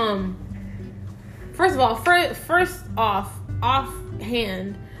 first of all, first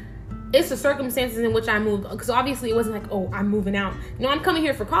offhand, it's the circumstances in which I moved. Because obviously it wasn't like, oh, I'm moving out. You know, I'm coming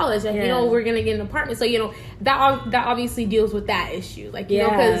here for college. And, you know, we're going to get an apartment. So, you know, that obviously deals with that issue. Like, you know,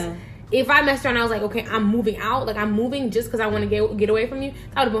 because if I messed around and I was like, okay, I'm moving out. Like, I'm moving just because I want to get away from you.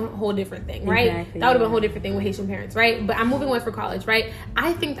 That would have been a whole different thing, right? Exactly, that would have been a whole different thing with Haitian parents, right? But I'm moving away for college, right?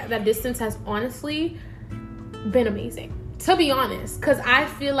 I think that distance has honestly been amazing. To be honest, because I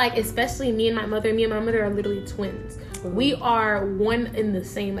feel like, especially me and my mother are literally twins. We are one in the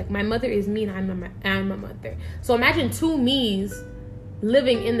same. Like, my mother is me and I'm my mother. So imagine two me's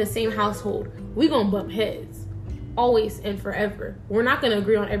living in the same household. We gonna bump heads always and forever. We're not gonna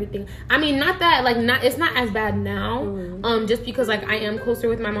agree on everything. I mean, not that like it's not as bad now. Just because like I am closer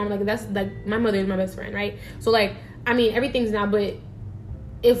with my mom. Like, that's like my mother is my best friend, right? So like, I mean, everything's now. But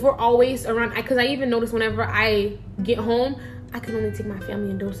if we're always around, because I even notice whenever I get home, I can only take my family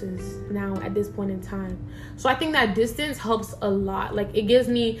in doses now at this point in time. So I think that distance helps a lot. Like, it gives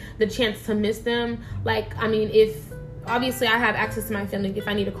me the chance to miss them. Like, I mean, if obviously I have access to my family, if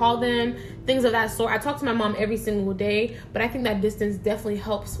I need to call them, things of that sort. I talk to my mom every single day, but I think that distance definitely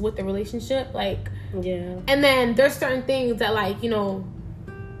helps with the relationship. Like, and then there's certain things that, like, you know,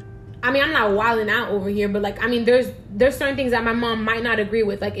 I mean, I'm not wilding out over here, but like, I mean, there's certain things that my mom might not agree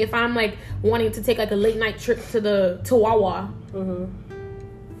with. Like, if I'm like wanting to take like a late night trip to Wawa,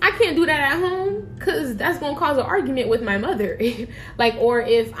 I can't do that at home because that's gonna cause an argument with my mother. Like, or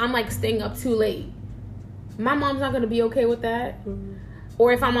if I'm like staying up too late, my mom's not gonna be okay with that.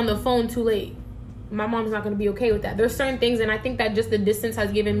 Or if I'm on the phone too late, my mom's not gonna be okay with that. There's certain things, and I think that just the distance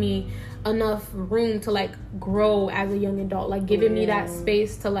has given me enough room to like grow as a young adult, like giving me that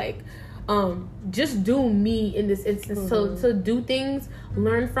space to like just do me in this instance, to do things,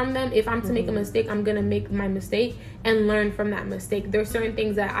 learn from them. If I'm to make a mistake, I'm gonna make my mistake and learn from that mistake. There's certain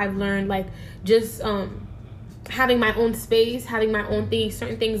things that I've learned, like just having my own space, having my own things,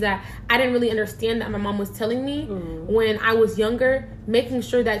 certain things that I didn't really understand that my mom was telling me when I was younger, making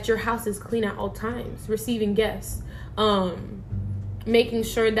sure that your house is clean at all times, receiving guests, making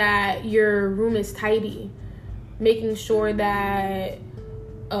sure that your room is tidy, making sure that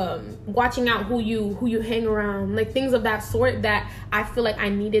watching out who you hang around, like things of that sort, that I feel like I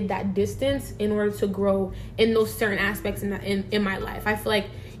needed that distance in order to grow in those certain aspects in my life. I feel like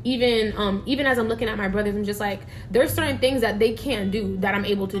even as I'm looking at my brothers, I'm just like, there's certain things that they can't do that I'm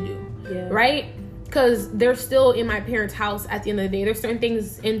able to do, right? because they're still in my parents' house at the end of the day. There's certain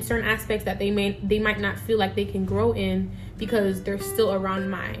things in certain aspects that they might not feel like they can grow in because they're still around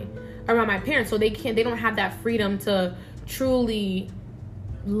my parents. So they don't have that freedom to truly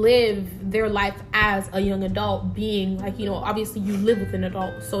live their life as a young adult, being like, you know, obviously you live with an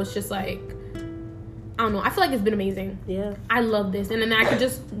adult. So it's just like, I don't know. I feel like it's been amazing. Yeah. I love this. And then I could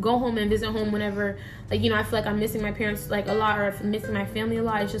just go home and visit home whenever, like, you know, I feel like I'm missing my parents, like, a lot, or if I'm missing my family a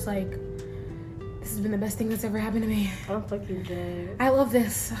lot. It's just like, this has been the best thing that's ever happened to me. I'm fucking dead. I love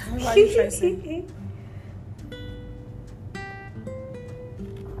this. What about you, Tracy?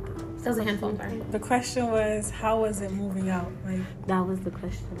 That was a handful. Sorry. The question was, how was it moving out? Like, That was the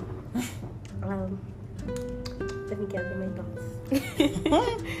question. Let me gather my thoughts.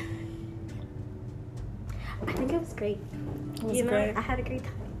 I think it was great. it was great. I had a great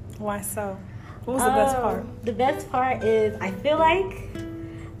time. Why so? What was the best part? The best part is I feel like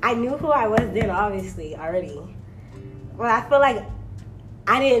I knew who I was then, obviously, already. But I feel like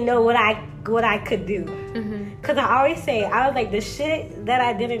I didn't know what I could do. Because I always say, I was like, the shit that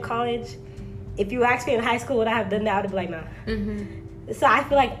I did in college, if you asked me in high school would I have done that, I would be like, nah. So I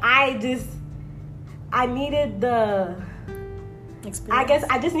feel like I needed the... Experience. I guess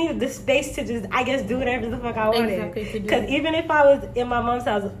I just needed the space to just, I guess, do whatever the fuck I wanted. Exactly. Because even if I was in my mom's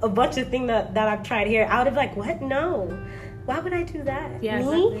house, a bunch of things that I've tried here, I would have been like, what? No. Why would I do that? Yeah,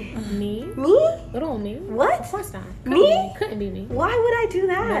 me? exactly. Me? Me? Little me? What? Of course not. Couldn't be me. Why would I do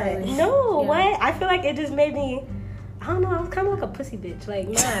that? Literally. No, Yeah. what? I feel like it just made me, I don't know, I was kind of like a pussy bitch. Like,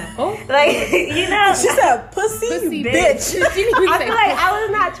 nah. Oh. Like, you know. She said, pussy bitch. I feel like I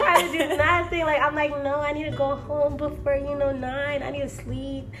was not trying to do nothing. Like, I'm like, no, I need to go home before, 9. I need to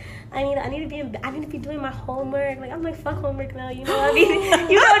sleep. I need to be doing my homework. Like, I'm like, fuck homework now, you know what I mean?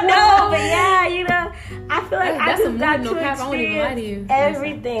 You don't know, but yeah, you know. I feel like I just got to experience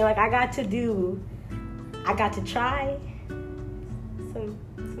everything. Like, I got to try some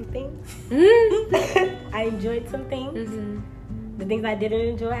things. I enjoyed some things. The things I didn't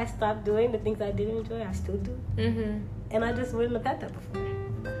enjoy, I stopped doing. The things I didn't enjoy, I still do. And I just wouldn't have had that before.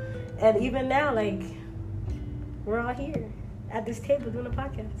 And even now, like, we're all here at this table doing a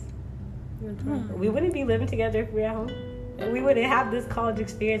podcast. We wouldn't be living together if we were at home. We wouldn't have this college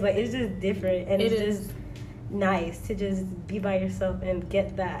experience. Like, it's just different. And it's just nice to just be by yourself and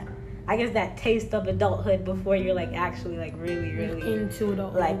get that, I guess, that taste of adulthood before you're, like, actually, like, really, really into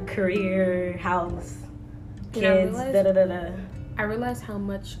adulthood. Like, career, house, kids, da-da-da-da. I realized how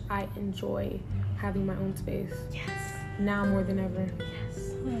much I enjoy having my own space. Yes. Now more than ever.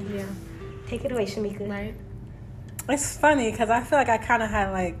 Yes. Yeah. Take it away, Shamika. Right? It's funny because I feel like I kind of had,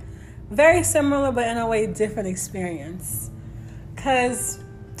 like, very similar but in a way different experience. Because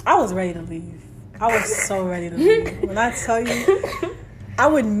I was ready to leave. I was so ready to leave. When I tell you, I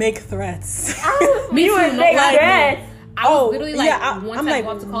would make threats. Me too. would make threats. I was literally like, I'm like,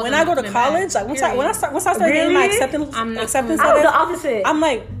 when I go to college, like once I start getting my acceptance I was the opposite. I'm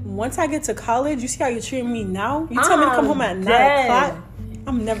like, once I get to college, you see how you're treating me now? You tell me to come home at 9 o'clock.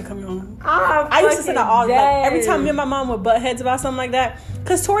 I'm never coming home. I used to say that all the time. Every time me and my mom would butt heads about something like that.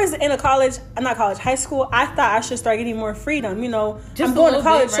 Because towards the end of high school, I thought I should start getting more freedom. I'm going to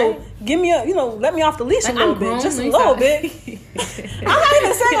college, so give me let me off the leash a little bit. Just a little bit. I'm not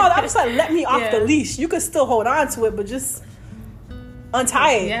even saying all that. I'm just like, let me off the leash. You could still hold on to it, but just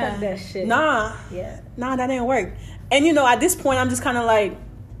untie it. Yeah. That shit. Nah, that didn't work. And at this point, I'm just kind of like,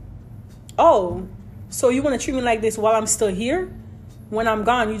 oh, so you want to treat me like this while I'm still here? When I'm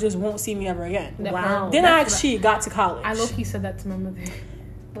gone, you just won't see me ever again. Wow. Then I actually got to college. I low-key said that to my mother.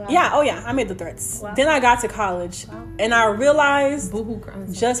 Wow. Yeah, I made the threats. Wow. Then I got to college, and I realized Boo-hoo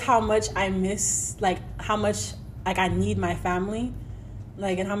crying. just how much I miss, like, how much, like, I need my family,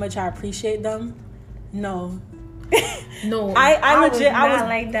 like, and how much I appreciate them. No. I legit, I was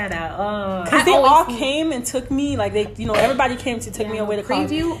like that at all. because they all came and took me, like, they, everybody came to take me away to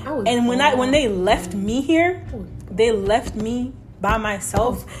college. And when they left me here, they left me by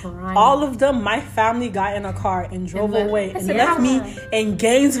myself. All of them, my family got in a car and drove away and left me in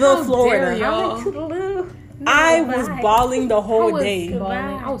Gainesville, Florida. I was bawling the whole day.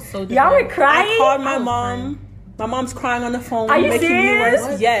 I was so depressed. Y'all were crying? I called my mom. My mom's crying on the phone, Are you making serious? me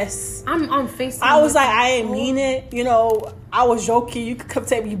worse. Yes. I'm on FaceTime. I was like, I ain't mean it. I was joking. You could come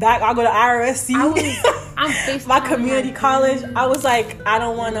take me back. I'll go to IRSC. I'm FaceTime. My community college. I was like, I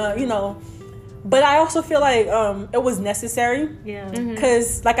don't want to, But I also feel like it was necessary. Yeah.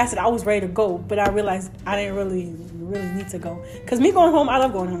 Because, like I said, I was ready to go. But I realized I didn't really need to go. Because me going home, I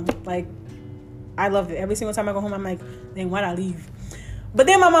love going home. Like, I loved it. Every single time I go home, I'm like, then why'd I leave? But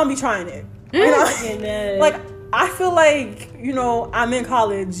then my mom be trying it. Like, I feel like, you know, I'm in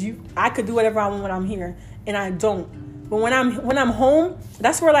college. I could do whatever I want when I'm here, and I don't. But when I'm home,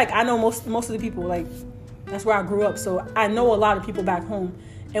 that's where, like, I know most of the people. Like, that's where I grew up, so I know a lot of people back home.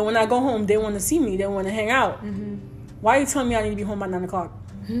 And when I go home, they want to see me. They want to hang out. Mm-hmm. Why are you telling me I need to be home by 9 o'clock?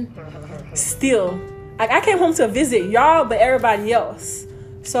 Still, like, I came home to visit y'all, but everybody else.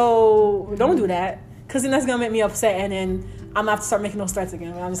 So don't do that, because then that's gonna make me upset, and then I'm gonna have to start making those threats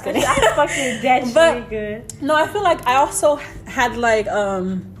again. I'm just kidding. I fucking that's really good. No, I feel like I also had like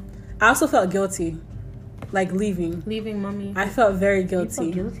I also felt guilty, like leaving mommy. I felt very guilty.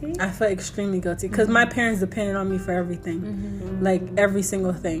 You felt guilty? I felt extremely guilty because my parents depended on me for everything, like every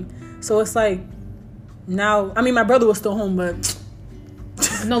single thing. So it's like now, I mean, my brother was still home, but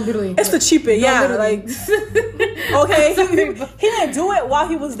no, literally, it's the cheapest. Yeah, like okay, he didn't do it while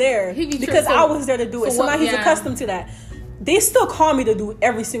he was there because I was there to do it. So now he's accustomed to that. They still call me to do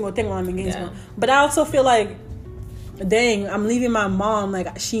every single thing while I'm engaged. Yeah. But I also feel like, dang, I'm leaving my mom.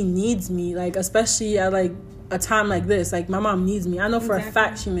 Like, she needs me. Like, especially at, like, a time like this. Like, my mom needs me. I know for a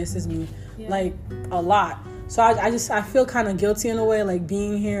fact she misses me. Yeah. Like, a lot. So I feel kind of guilty in a way, like,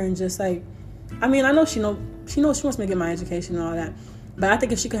 being here and just, like, I mean, I know she knows she wants me to get my education and all that. But I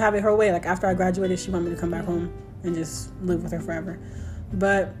think if she could have it her way, like, after I graduated, she wanted me to come back home and just live with her forever.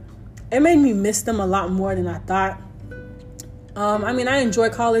 But it made me miss them a lot more than I thought. I mean, I enjoy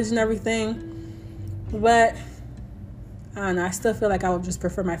college and everything, but I don't know. I still feel like I would just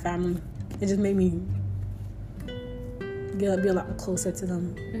prefer my family. It just made me be a lot closer to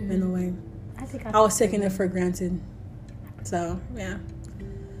them in a way. I was taking it for granted. So, yeah.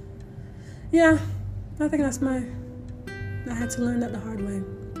 Yeah, I think I had to learn that the hard way.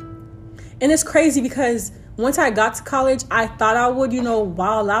 And it's crazy because once I got to college, I thought I would, you know,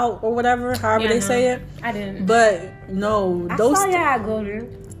 wild out or whatever, however they say it. I didn't. But no, I saw y'all go there.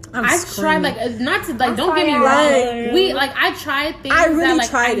 I tried, like, not to, like, don't get me wrong. I tried things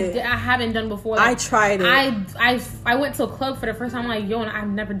I haven't done before. Like, I tried it. I went to a club for the first time. I'm like, yo, and I've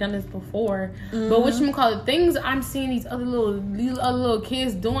never done this before. But whatchamacallit, things I'm seing these other little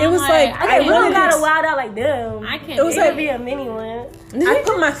kids doing. It was like I don't gotta wild out like them. I can't. It was like be a mini one. I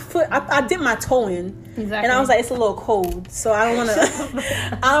put my foot. I dipped my toe in, and I was like, it's a little cold, so I don't want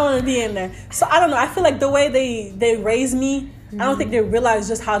to. I don't want to be in there. So I don't know. I feel like the way they raised me. I don't think they realized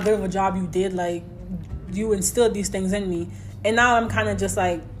just how good of a job you did. Like, you instilled these things in me. And now I'm kind of just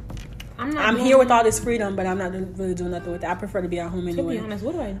like, I'm here with all this freedom, but I'm not really doing nothing with it. I prefer to be at home anyway. To be honest,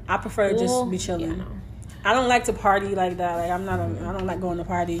 what do I prefer to just be chilling. Yeah, no. I don't like to party like that. Like, I don't like going to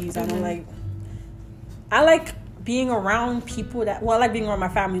parties. I don't like... I like being around people that... Well, I like being around my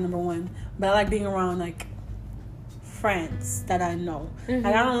family, number one. But I like being around, like, friends that I know. Like,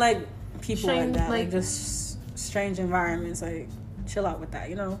 I don't like people like that. Like, just... strange environments, like, chill out with that,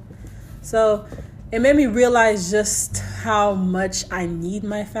 you know. So it made me realize just how much I need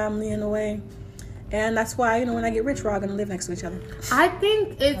my family in a way, and that's why, you know, when I get rich, we're all gonna live next to each other. I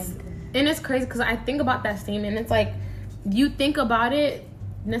think it's crazy because I think about that statement. It's like you think about it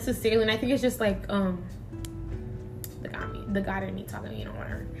necessarily, and I think it's just like the God in me talking, you know,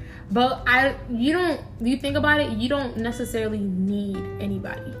 whatever. But you think about it, you don't necessarily need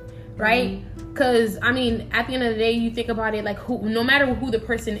anybody. Right? Because, I mean, at the end of the day, you think about it, like, no matter who the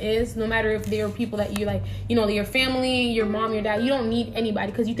person is, no matter if they're people that you, like, you know, your family, your mom, your dad, you don't need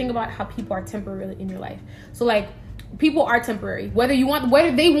anybody, because you think about how people are temporary in your life. So, like, people are temporary. Whether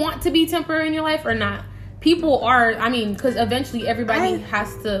they want to be temporary in your life or not, people are, I mean, because eventually everybody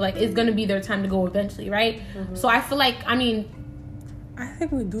has to, like, it's going to be their time to go eventually, right? So, I feel like, I mean... I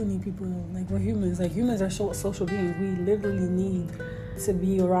think we do need people, like, we're humans. Like, humans are social beings. We literally need to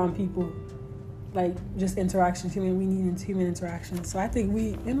be around people, like, just interactions. We need human interactions. So I think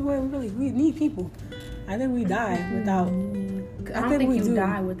we need people. I think we die without. I don't think you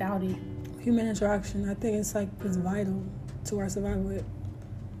die without it. Human interaction. I think it's vital to our survival.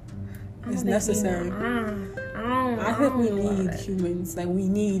 It's necessary. I think we need humans. Like, we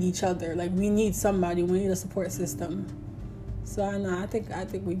need each other. Like, we need somebody. We need a support system. So I think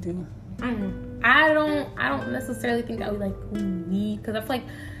we do. I don't necessarily think that we need, because I feel like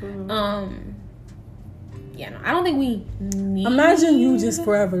I don't think we need. Imagine you just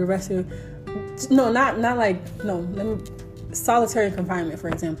forever the rest of solitary confinement, for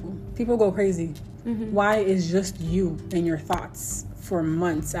example. People go crazy. Why is just you and your thoughts for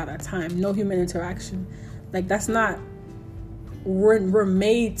months at a time? No human interaction. Like, that's not. We're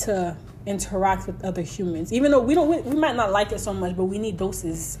made to interact with other humans, even though we might not like it so much, but we need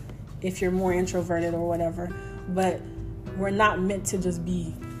doses if you're more introverted or whatever. But we're not meant to just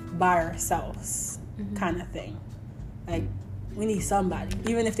be by ourselves, kind of thing. Like, we need somebody.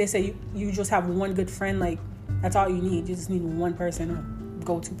 Even if they say you just have one good friend, like, That's all you need. You just need one person or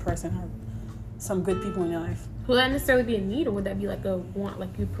go-to person or some good people in your life. Will that necessarily be a need, or would that be like a want?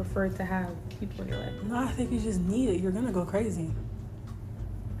 Like you prefer to have people in your life? No, I think you just need it. You're gonna go crazy.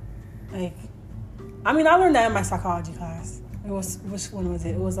 Like, I mean, I learned that in my psychology class. It was, which one was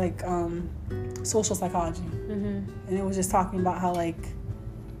it? It was like social psychology, and it was just talking about how like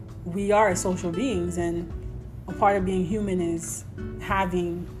we are social beings, and a part of being human is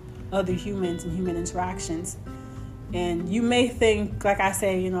having other humans and human interactions. And you may think, like I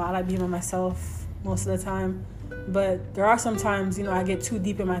say, I like being by myself most of the time, but there are some times, I get too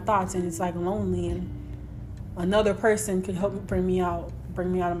deep in my thoughts and it's like lonely, and another person could help me bring me out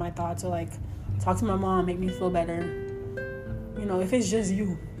of my thoughts, or like talk to my mom, make me feel better. If it's just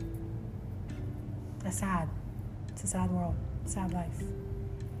you, that's sad. It's a sad world, sad life.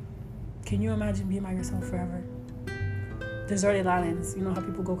 Can you imagine being by yourself forever? Deserted islands, how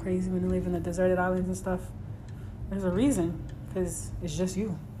people go crazy when they live in the deserted islands and stuff. There's a reason, because it's just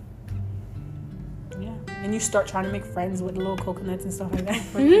you. Yeah, and you start trying to make friends with the little coconuts and stuff like that.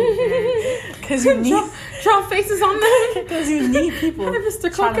 Because you need draw faces on them. Because you need people. Mr.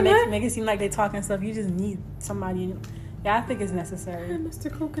 Trying Coconut. to make it seem like they talk and stuff. You just need somebody. Yeah, I think it's necessary.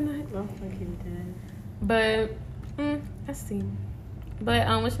 Mr. Coconut. Oh, thank you, Dad. But I see. But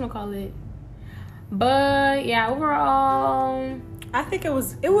whatchamacallit? But yeah, overall, I think it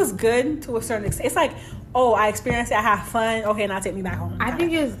was good to a certain extent. It's like, oh, I experienced it, I have fun. Okay, now take me back home. I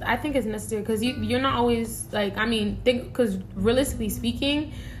think it's necessary, because you're not always like, because realistically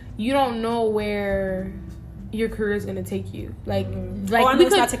speaking, you don't know where your career is gonna take you. Like I know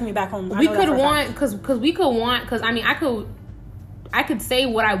it's not taking me back home. We could want, because I could say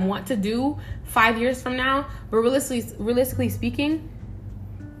what I want to do 5 years from now, but realistically speaking,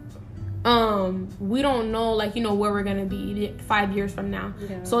 we don't know, like, where we're gonna be 5 years from now.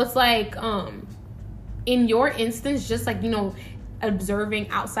 Yeah. So it's like, in your instance, just like, observing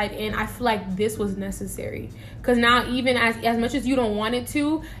outside in, I feel like this was necessary, because now, even as much as you don't want it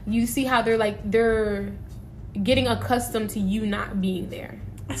to, you see how they're getting accustomed to you not being there.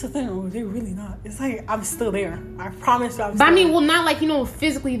 That's the thing, they're really not. It's like, I'm still there. I promise you. But not like,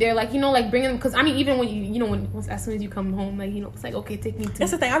 physically there, like, like bringing them, because even when when as soon as you come home, like, it's like, okay, take me to.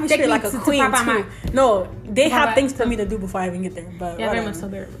 That's the thing, I be treated like a queen too. No, they have things for me to do before I even get there. But yeah, very much so.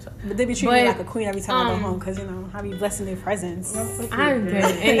 But they be treating me like a queen every time I go home, because I be blessing their presence. I'm good,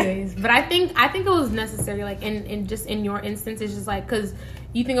 anyways. But I think it was necessary, like, in just in your instance, it's just like, because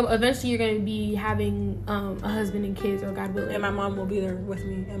you think eventually you're going to be having a husband and kids, or God willing. And my mom will be there with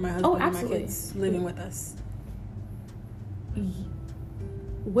me, and my husband and my kids living with us.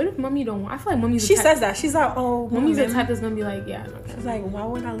 What if mommy don't want? I feel like mommy's She says that. She's like, oh, mommy's the type that's going to be like, yeah. No, she's like, why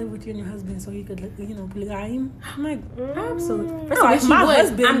would I live with you and your husband so you could, polygamy? I'm like, absolutely. First of all, if my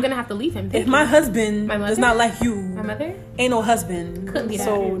husband, I'm going to have to leave him. If my husband does not like you, my mother? Ain't no husband. Couldn't be that.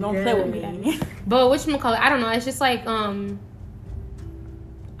 So don't play with me. But whatchamacallit, I don't know. It's just like, I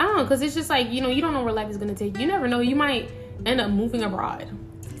don't know, because it's just like, you don't know where life is going to take you. You never know. You might end up moving abroad.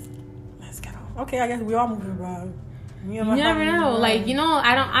 Let's get on. Okay, I guess we all moving abroad. You never know. Like,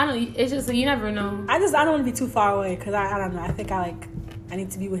 I don't, it's just, you never know. I don't want to be too far away, because I don't know. I think I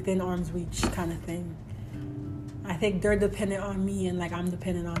need to be within arm's reach kind of thing. I think they're dependent on me, and like I'm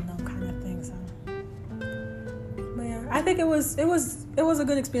dependent on them kind of thing. So, but yeah, I think it was a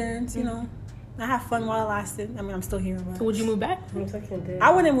good experience, I had fun while it lasted. I mean, I'm still here. But so would you move back?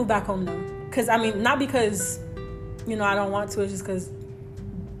 I wouldn't move back home, though. Because, not because, I don't want to. It's just because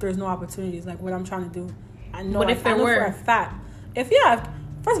there's no opportunities. Like, what I'm trying to do. I know, what if there were? For a fact.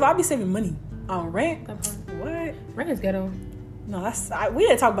 First of all, I'd be saving money on rent. What? Rent is ghetto. No, we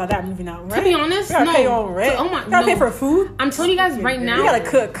didn't talk about that moving out, right? To be honest, you gotta pay your own rent. You gotta pay for food. I'm telling you guys right now. You gotta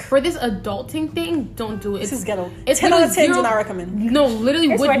cook. For this adulting thing, don't do it. This is ghetto. It's 10 out of 10 do not recommend. No,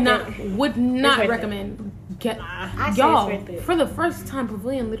 literally would not recommend. Y'all, for the first time,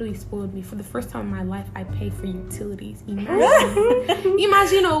 Pavilion literally spoiled me. For the first time in my life, I pay for utilities.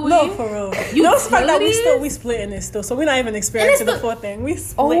 Imagine, no, for real. It's the fact that we splitting this still, so we're not even experiencing the full thing. We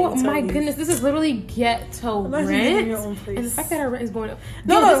split. Oh my goodness, this is literally ghetto rent, and the fact that our rent is going up.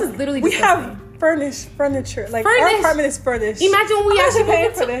 This is literally we have furnished furniture. Like, our apartment is furnished. Imagine when we actually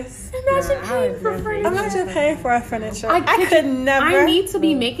paying for this. Imagine paying for furniture. Imagine paying for our furniture. I could never. I need to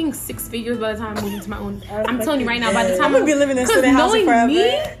be making 6 figures by the time I move into my own. I'm telling you right now, by the time I'm gonna be living in student housing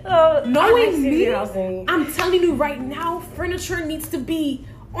forever. Knowing me, I'm telling you right now, furniture needs to be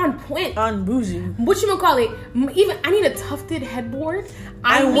on point. On bougie. Whatchamacallit? Even I need a tufted headboard.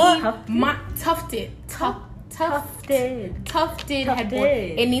 I want my tufted. tufted headboard.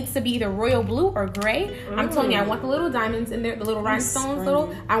 It needs to be either royal blue or gray. I'm telling you, I want the little diamonds in there, the little rhinestones,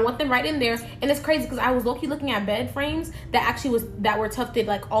 I want them right in there. And it's crazy because I was low-key looking at bed frames that were tufted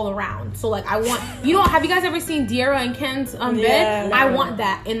like all around. So like I want, have you guys ever seen Diarra and Ken's bed? I want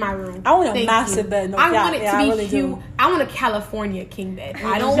that in my room. I want a massive bed. I want it to be huge. I want a California king bed.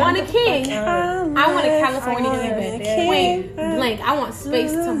 I don't want a king. I want a California king bed. Wait, blank. I want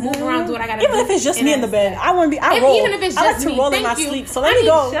space to move around, do what I gotta do. Even if it's just me in the bed, I want to be. Even if it's just me, I like to roll in my sleep. So let me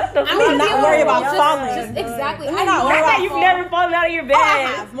go. I'm not worried about falling. Exactly. I'm not worried about you've never fallen out of your bed. I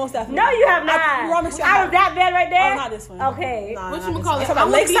have, most definitely. No, you have not. I promise you. Out of that bed right there. Oh, not this one. Okay. What you call it? I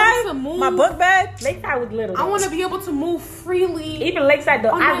want to be able to move. My book bed. Lakeside was little. I want to be able to move freely. Even Lakeside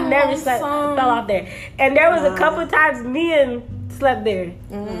though, I've never fell off there. And there was a couple times me and slept there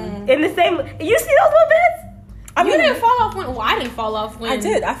in the same. You see those little beds? I mean, you didn't fall off when. Well, I didn't fall off when. I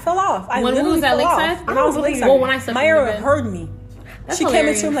did. I fell off. When we was at Lakeside. When I was at Lakeside. Well, when I slept Myra heard me. That's she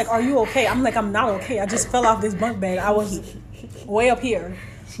hilarious. came into him like, "Are you okay?" I'm like, "I'm not okay. I just fell off this bunk bed. I was way up here."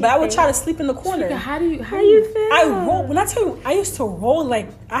 But I would try to sleep in the corner. How do you feel? I roll. When I tell you, I used to roll like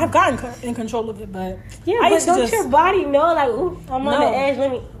I've gotten in control of it, but yeah, but don't your body know like, ooh, I'm on the edge. Let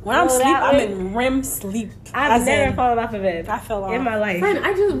me. When I'm asleep, I'm in REM sleep. I've never fallen off of it. I fell off in my life. Friend,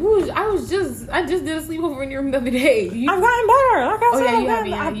 I just did a sleepover in your room the other day. I've gotten better. Like I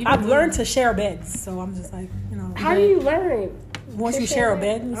said, I've learned to share beds, so I'm just like, How do you learn? Once you share a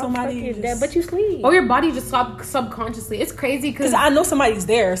bed with somebody, but you sleep. Oh, your body just subconsciously. It's crazy because I know somebody's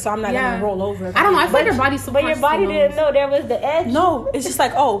there, so I'm not gonna roll over. I don't know. I feel like your body subconsciously. But your body didn't know there was the edge. No, it's just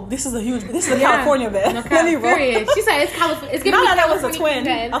like, oh, this is a California bed. No cap, period. She said it's California. It's giving me that was California a twin,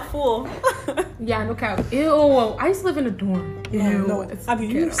 bed. a fool. Yeah, no cap. Ew. I used to live in a dorm. Ew. No, I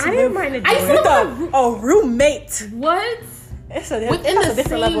mean, I didn't mind a dorm. I used to live with a roommate. What? Within the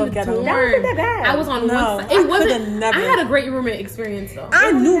different level of ghetto. dorm. That wasn't that bad. I was on one side. It wasn't. Never. I had a great roommate experience though.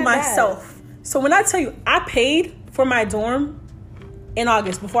 I knew myself. So when I tell you, I paid for my dorm in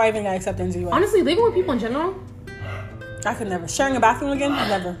August before I even got accepted into US. Honestly, living with people in general, I could never. Sharing a bathroom again?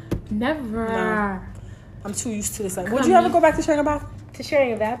 Never. No. I'm too used to this. Like, would you ever go back to sharing a bathroom? To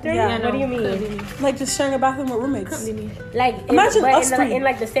sharing a bathroom? Yeah. What do you mean? Like just sharing a bathroom with roommates. Like imagine us three. in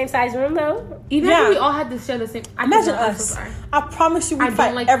like the same size room though. Even if we all had to share the same. Imagine us. I promise you, we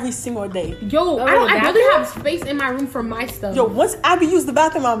fight every single day. Yo, I really have space in my room for my stuff. Yo, once Abby used the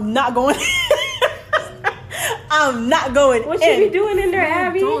bathroom, I'm not going. I'm not going. What you be doing in there,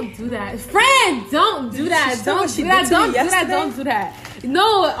 Abby? Don't do that, friend. Don't do that. Don't do that. Don't do that. Don't do that.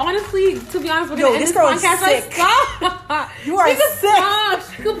 No, honestly, to be honest, we're gonna end this podcast. Sick. Stop. You are sick. Stop.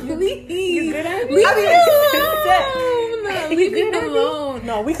 Please. You good at it? Leave me alone.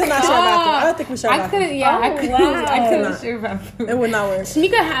 No, we could not share a bathroom. I don't think we share a bathroom. I couldn't share a bathroom. It would not work.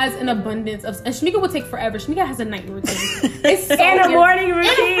 Shamika has an abundance of, and Shamika would take forever. Shamika has a night routine. It's so and a morning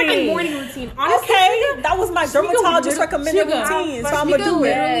routine. And a freaking morning routine. Honestly, okay, that was my dermatologist recommended routine, so I'm gonna do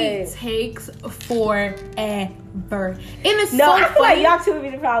it. Literally takes forever. And it's no, so I feel funny. like y'all two would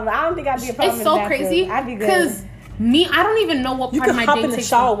be the problem. I don't think I'd be a problem. It's so crazy I'd be good. because I don't even know what part of my day takes. You can hop in the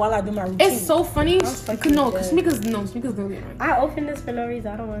shower while I do my routine. It's so funny. Shamika's literally annoying. I open this for no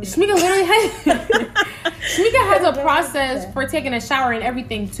reason. I don't want to. Shamika literally has a process for taking a shower and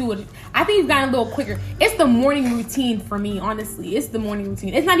everything too. I think you've gotten a little quicker. It's the morning routine for me, honestly. It's the morning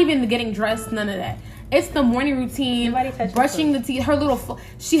routine. It's not even the getting dressed, none of that. It's the morning routine, brushing the teeth. Her little,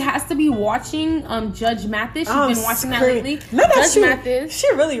 she has to be watching Judge Mathis. She's been watching that lately. Judge Mathis.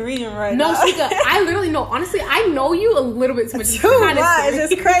 She really reading right now. No, Shika, I literally know. Honestly, I know you a little bit too much. Too much.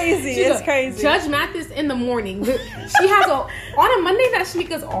 It's crazy. Shika, it's crazy. Judge Mathis in the morning. She has on a Monday that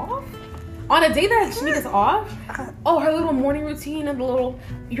Shamika's off. On a day that Shamika's off, her little morning routine and the little,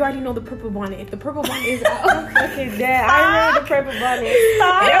 you already know the purple bonnet. If the purple bonnet is out. Okay, Dad, I remember the purple bonnet.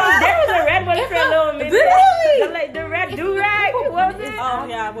 There was a red one for a little minute. Really? The red do-rag. What was it? Oh,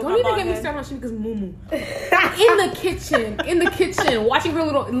 yeah. Don't even get me started on Shamika's muumuu. In the kitchen, watching her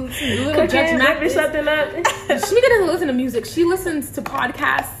little Judge Mathis. Something up. Shamika doesn't listen to music. She listens to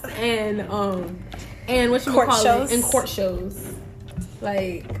podcasts and what you call it? And court shows.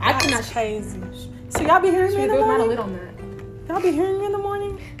 Like, I cannot. Crazy. So y'all be hearing me in the morning? Y'all be hearing me in the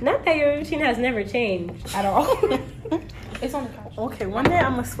morning? Not that your routine has never changed at all. It's on the couch. Okay, one day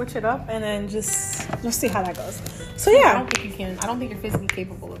I'm gonna switch it up and then just see how that goes. So yeah, I don't think you can. I don't think you're physically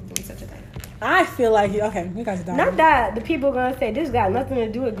capable of doing such a thing. I feel like you guys are dying. Not that the people gonna say this got nothing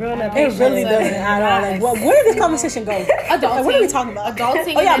to do with growing up. It really doesn't at all. Like, where did this conversation go? Adulting. Like, what are we talking about?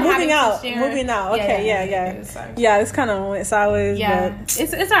 Adulting. Oh yeah, and moving out. share. Moving out. Okay, yeah. Sorry. Yeah, it's kind of went sideways. Yeah, but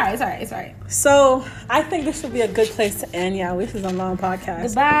it's alright. So I think this would be a good place to end. Yeah, this is a long podcast.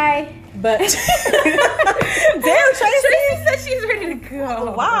 Goodbye. But damn, Tracy said she's ready to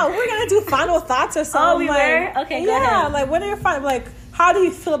go. Wow, we're gonna do final thoughts or something. Oh, we were? Okay, go ahead. Like what are your final? Like, how do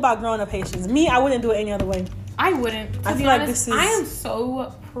you feel about growing up Haitians? Me, I wouldn't do it any other way. I wouldn't. To I be feel like honest, this is- I am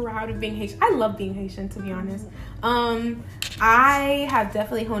so proud of being Haitian. I love being Haitian, to be honest. I have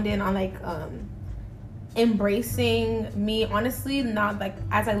definitely honed in on like embracing me. Honestly, not like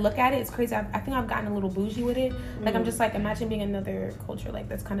as I look at it, it's crazy. I think I've gotten a little bougie with it. Like I'm just like, imagine being another culture. Like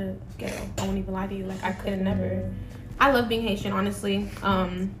that's kind of ghetto. I won't even lie to you. Like I could never. I love being Haitian, honestly.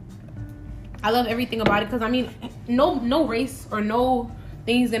 I love everything about it because I mean, no race or no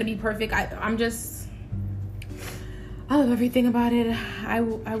thing is gonna be perfect. I love everything about it. I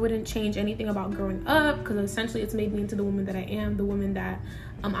wouldn't change anything about growing up because essentially it's made me into the woman that I am, the woman that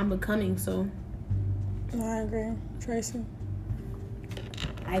I'm becoming. So I agree, Tracy.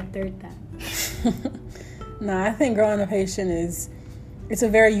 I third that. No, I think growing up Haitian it's a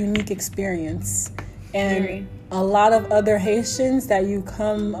very unique experience, and a lot of other Haitians that you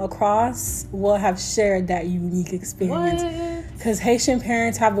come across will have shared that unique experience. Because Haitian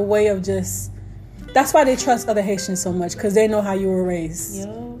parents have a way of just. That's why they trust other Haitians so much, because they know how you were raised.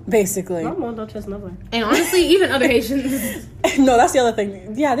 Yo. Basically. My mom don't trust nobody. and honestly, even other Haitians. No, that's the other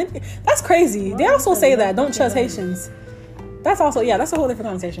thing. Yeah, that's crazy. They also say that. Don't trust Haitians. That's also, that's a whole different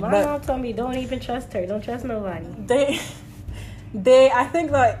conversation. My mom told me, don't even trust her. Don't trust nobody. I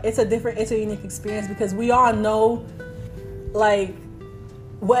think that it's a unique experience because we all know, like,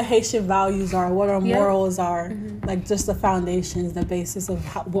 what Haitian values are, what our morals are, like just the foundations, the basis of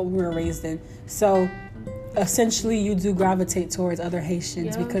what we were raised in. So essentially you do gravitate towards other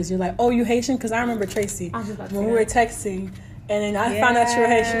Haitians because you're like, oh, you Haitian? Because I remember Tracy when we were texting and then I found out you were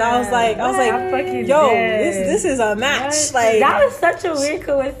Haitian. I was like, yo, this is a match. Like that was such a weird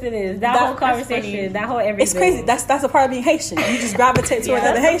coincidence. That whole conversation, that whole everything. It's crazy. That's a part of being Haitian. You just gravitate towards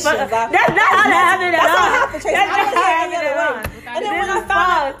other Haitians. That's not how that happened at all. That's how it happened, Tracy. That's not how it happened at all. And then when I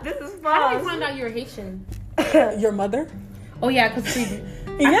found out, this is false. How did you find out you were Haitian? Your mother? Oh yeah, because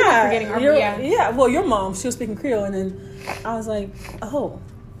well, your mom, she was speaking Creole, and then I was like, oh,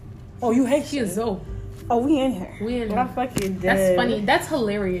 you Haitian? She is so. Oh, we in here. I'm fucking dead. That's funny. That's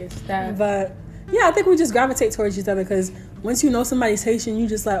hilarious. But yeah, I think we just gravitate towards each other because once you know somebody's Haitian, you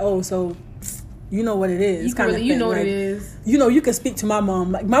just like, oh, so you know what it is. You know what it is. You know, you can speak to my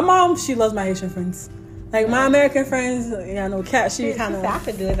mom. Like my mom, she loves my Haitian friends. Like my American friends, no, Kat, she kind of,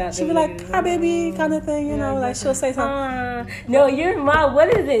 she be like, hi baby, kind of thing, you know, like she'll say something. No, your mom, what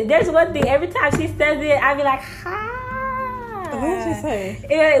is it? There's one thing, every time she says it, I be like, hi. What did she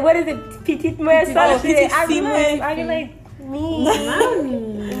say? What is it? Petite mère, I be like, me. No,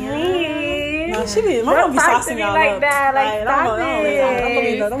 my mom be saucing y'all like up. that. Like, stop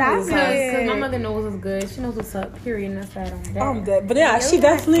it. Because my mother knows what's good. She knows what's up, period, and that's that. I'm dead. But yeah, she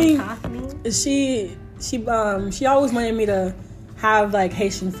definitely, she always wanted me to have like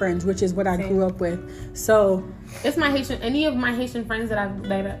Haitian friends, which is what I grew up with. So it's my Haitian. Any of my Haitian friends that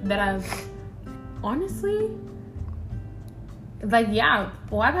I've honestly, like,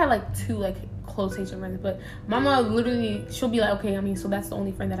 well, I've had like 2 like close Haitian friends, but mama literally, she'll be like, okay, I mean, so that's the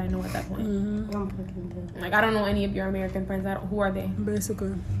only friend that I know at that point. Like, I don't know any of your American friends. Who are they?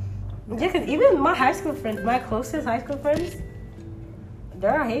 Basically. Yeah, because even my high school friends, my closest high school friends,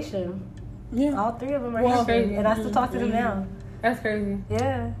 they're Haitian. Yeah. All 3 of them are Haitian, and I still talk to them now. That's crazy.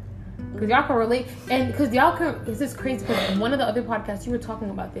 Yeah. Because y'all can relate, and because y'all can, this is crazy, because one of the other podcasts, you were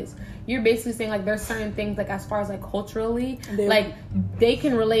talking about this. You're basically saying, like, there's certain things, like, as far as, like, culturally, like, they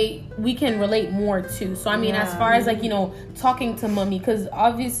can relate, we can relate more, too. So, I mean, as far as, like, you know, talking to mommy, because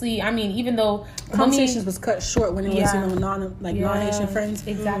obviously, I mean, even though conversations was cut short when it was, you know, non-Haitian friends.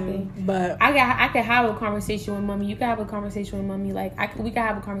 Exactly. But I could have a conversation with mommy. You could have a conversation with mommy. Like, we could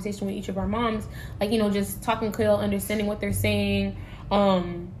have a conversation with each of our moms. Like, you know, just talking Creole, understanding what they're saying.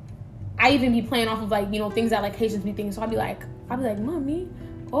 I even be playing off of, like, you know, things that, like, Haitians be thinking. So I'll be like, mommy,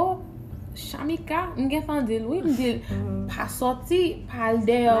 oh, Shamika, m'gefandil, oui, m'dil, pa sorti, pal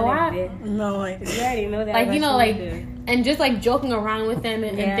dewa. No, like, you already know that. Like, you know, like, and just, like, joking around with them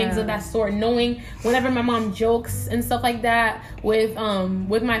and things of that sort. Knowing whenever my mom jokes and stuff like that with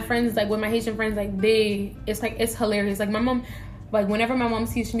my friends, like, with my Haitian friends, like, it's hilarious. Like, my mom, like, whenever my mom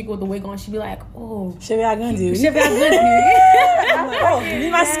sees Shamika with the wig on, she'd be like, oh. She be agandi. I'm like, oh, lui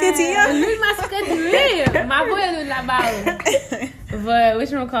ma skiti ya. Lui ma skiti. Ma voye nou la ba. But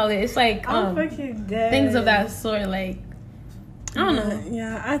whatchamacallit, it's like I'm fucking dead. things of that sort. Like, I don't know.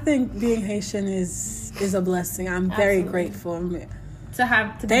 Yeah, I think being Haitian is a blessing. I'm very grateful. To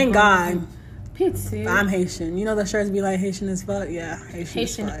have to Thank God. Pizza. I'm Haitian. You know the shirts be like Haitian as fuck? Yeah,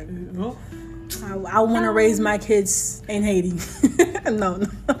 Haitian. As fuck. I want to raise my kids in Haiti. No.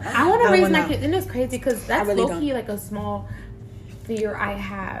 I want to raise my kids, and it's crazy because that's really low-key like a small fear I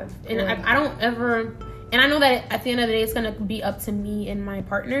have, and I don't ever. And I know that at the end of the day, it's gonna be up to me and my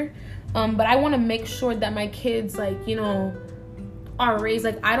partner. But I want to make sure that my kids, like, you know, are raised.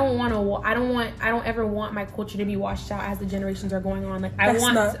 Like, I don't ever want my culture to be washed out as the generations are going on. Like, I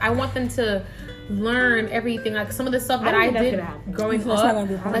want them to learn everything. Like, some of the stuff that I did growing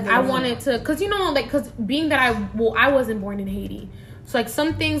up. Like, I wanted to, cause you know, like, cause being that I wasn't born in Haiti. So, like,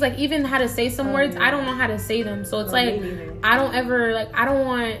 some things, like, even how to say some words, I don't know how to say them. So it's like, I don't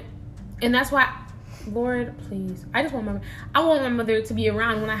want, and that's why. Lord, please. I want my mother to be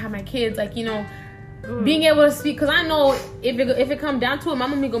around when I have my kids. Like, you know, being able to speak. Because I know if it comes down to it, my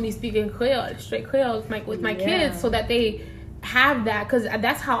mommy going to be speaking Creole, straight Creole with my kids. So that they have that. Because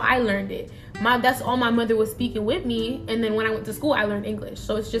that's how I learned it. That's all my mother was speaking with me. And then when I went to school, I learned English.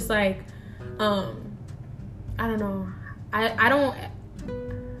 So it's just like, I don't know.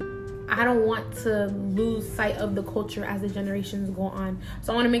 I don't want to lose sight of the culture as the generations go on.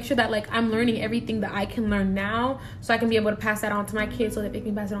 So I want to make sure that, like, I'm learning everything that I can learn now so I can be able to pass that on to my kids so that they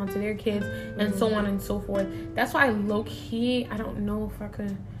can pass it on to their kids and so on and so forth. That's why low-key, I don't know if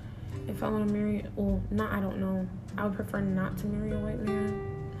I want to marry, well, I don't know. I would prefer not to marry a white man.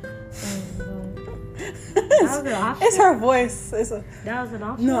 It's her voice. That was an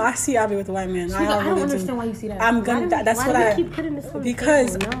option. No, I see Abby with the white man. I don't understand why you see that. I'm gonna. That's what I keep putting this on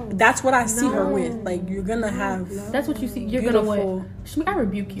because the table? No. that's what I see her with. Like, you're gonna have. That's what you see. You're beautiful. gonna what? I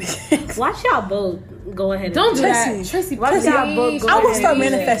rebuke you. Watch y'all both go ahead. Don't do Tracy. that, Tracy. Watch y'all both go I will ahead. start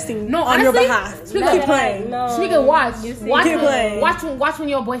manifesting No, on your honestly, behalf. Keep playing. No. Speaking, watch when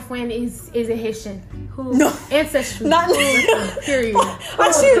your boyfriend is a Haitian. Who? No. Ancestry. Not Period.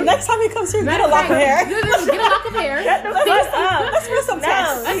 Actually, next time he comes here, get a lock of hair. Get a lock of hair. Let's run some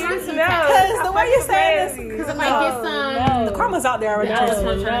tests. Because the way you're saying this, because if I get some, the karma's out there already. That's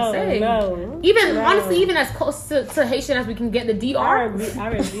what I'm trying to say. No. Honestly, even as close to Haitian as we can get, the DR,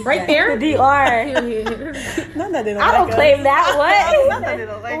 right there. The DR. None that they don't I don't claim that. What? None that they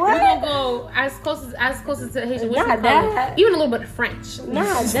don't like. We're gonna go as close as to Haitian. Not that. Even a little bit of French.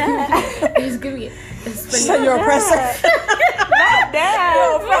 Not that. Just give me So you're oppressor. Not that.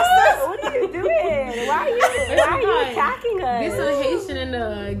 You're oppressor. What are you doing? Why are you attacking us? Get some Haitian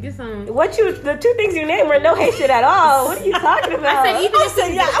and get some. The two things you named were no Haitian at all. What are you talking about? I said even if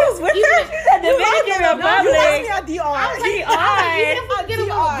I was with her. You said Dominican Republic. You asked me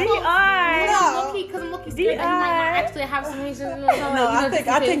DR. Because I'm looking scared that he might not actually have some Haitian. No,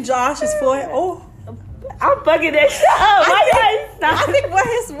 I think Josh is for it. Oh. I'm fucking that shit up. Why you guys stop? I think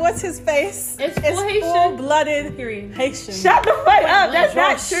what's his face? It's full Haitian. Full-blooded Period. Haitian. Shut the fuck up. That's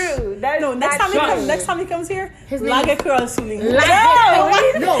not Josh. true. That's No, next not time he comes here, His name Lague Curl Suli. No,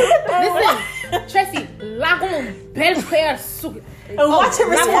 listen, Tracy, Lagon Belfare Soup. And watch him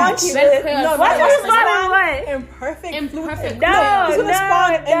respond to it. No, What's respond in perfect. Imperfect. No, he's gonna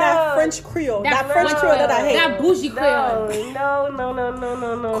respond in that French Creole. That French Creole that I hate. That bougie Creole. No.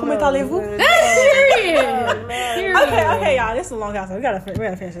 Comment allez-vous? Period. Okay, y'all. This is a long episode. We gotta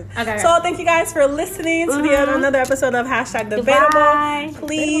finish it. Okay. So thank you guys for listening to another episode of Debatable. Goodbye.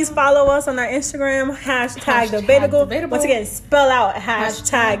 Please follow us on our Instagram #Debatable. Once again, spell out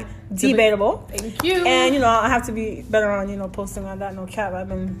 #Debatable. Thank you. And I have to be better on posting on that. No cap. I've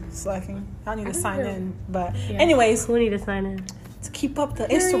been slacking. I need to sign in. But anyways, Who need to sign in? to keep up the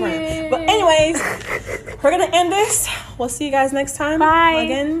Instagram. But anyways, we're gonna end this. We'll see you guys next time. Bye.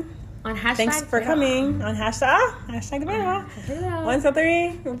 Again. On Thanks for coming on #Debatable. 1, 2,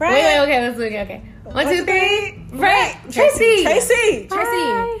 3. Right. Wait, okay, let's do it. Okay. 1, 2, 3. Right. Tracy,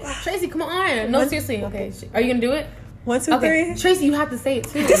 come on. No, seriously. Okay. Are you gonna do it? 1, 2, 3. Tracy, you have to say it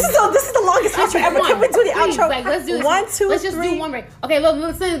too. This is the longest outro ever. Can we do the outro? Like, let's do this. 1, 2, 3. Let's just do one break. Okay, look,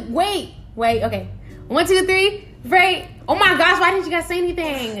 listen. Wait. Okay. 1, 2, 3. Right. Oh my gosh, why didn't you guys say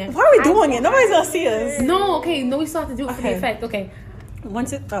anything? Why are we doing it? Nobody's gonna see us. No, okay. No, we still have to do it for the effect. Okay. 1,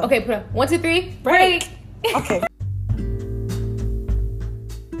 2. Oh. Okay, put up. 1, 2, 3. Break. Okay.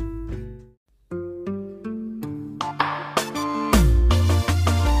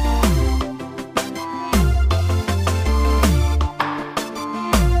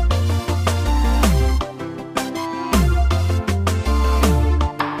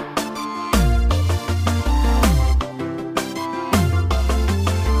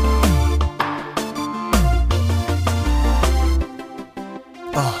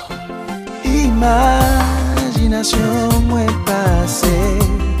 imagination moi passé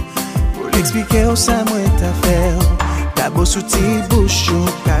pour l'expliquer où ça moi t'a fait. T'as beau souti bouche,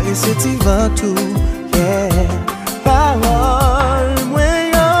 caresser ti ventou, yeah. Parole moi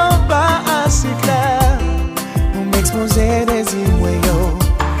yo pas assez clair pour m'exposer des imoyos.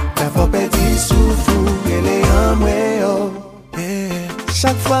 T'as pas perdu souffle et les hommes, yeah.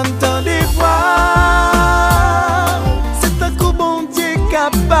 Chaque fois m'tend des voix, c'est un coup bon Dieu qu'a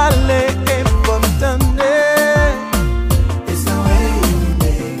parlé et pas m'tendre. It's the way you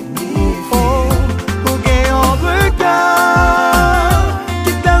make me feel. Pour gagner un regard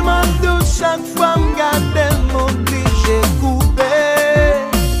qui tellement doux chaque fois m'garde m'oblige couper.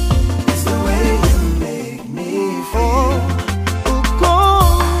 It's the way you make me feel. Pour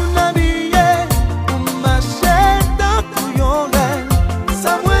qu'on habille ou marcher dans tout yon rêve.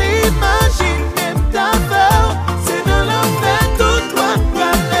 Ça m'a imaginé ta peur. C'est dans la fête où toi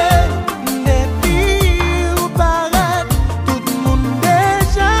parler. Des filles ou paraître. Tout le monde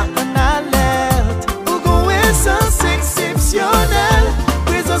déjà en alerte. Pour qu'on ait sens exceptionnel.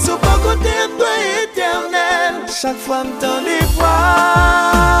 Présence au pas côté de toi éternel. Chaque fois m'tend des voix.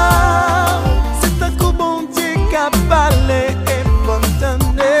 C'est un coup bon Dieu qu'a parlé et pas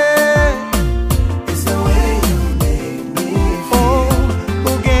m'tendre. It's the way you make me feel.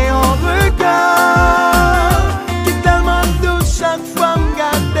 Pour gagner un regard qui tellement doux chaque fois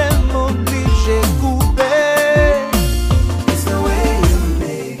m'garde m'oblige couper. It's the way you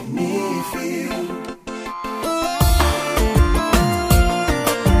make me feel.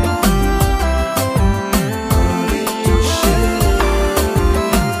 Envie de toucher,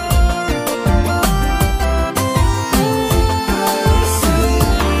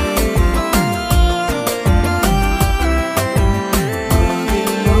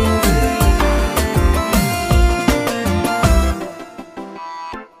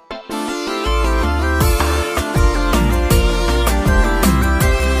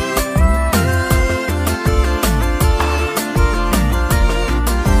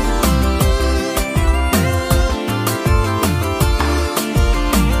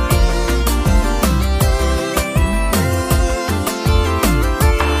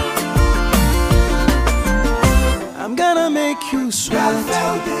 I'm gonna make you sweat.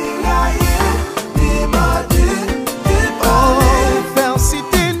 Oh, faire si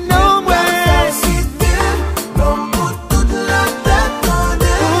t'es non ouais. Pour toute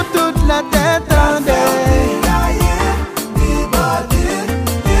la tête en l'air. Vers you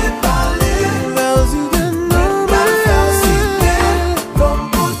the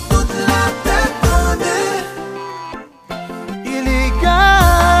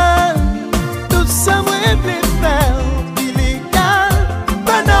illégal, tout ça moi plaît faire. Illégal,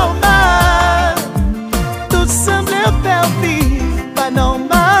 pas normal. Tout semble faire vivre, pas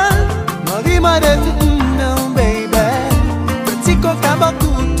normal. Marie-moi de non, baby. Petit coca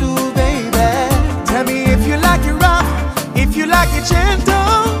tout, baby. Tell me if you like it rough, if you like it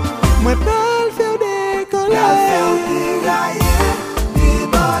gentle. Moi pas le faire décoller.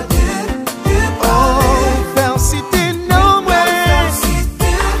 Oh, faire si t'es non, ouais.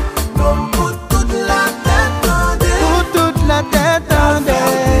 Pour toute la tête en l'air.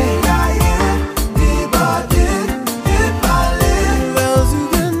 Vers you the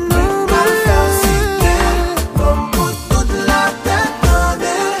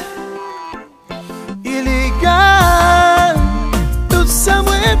illégal, tout ça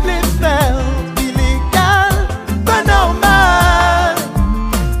moi plaît faire. Illégal, pas normal.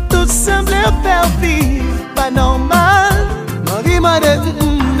 Tout semble faire vivre, pas normal. Marie-moi de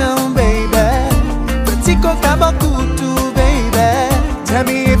non, baby. Petit coca tout, baby. Tell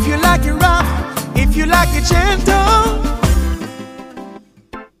me if you like it rough, if you like it gentle.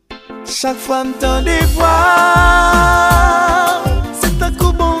 Chaque fois m'tend des voix.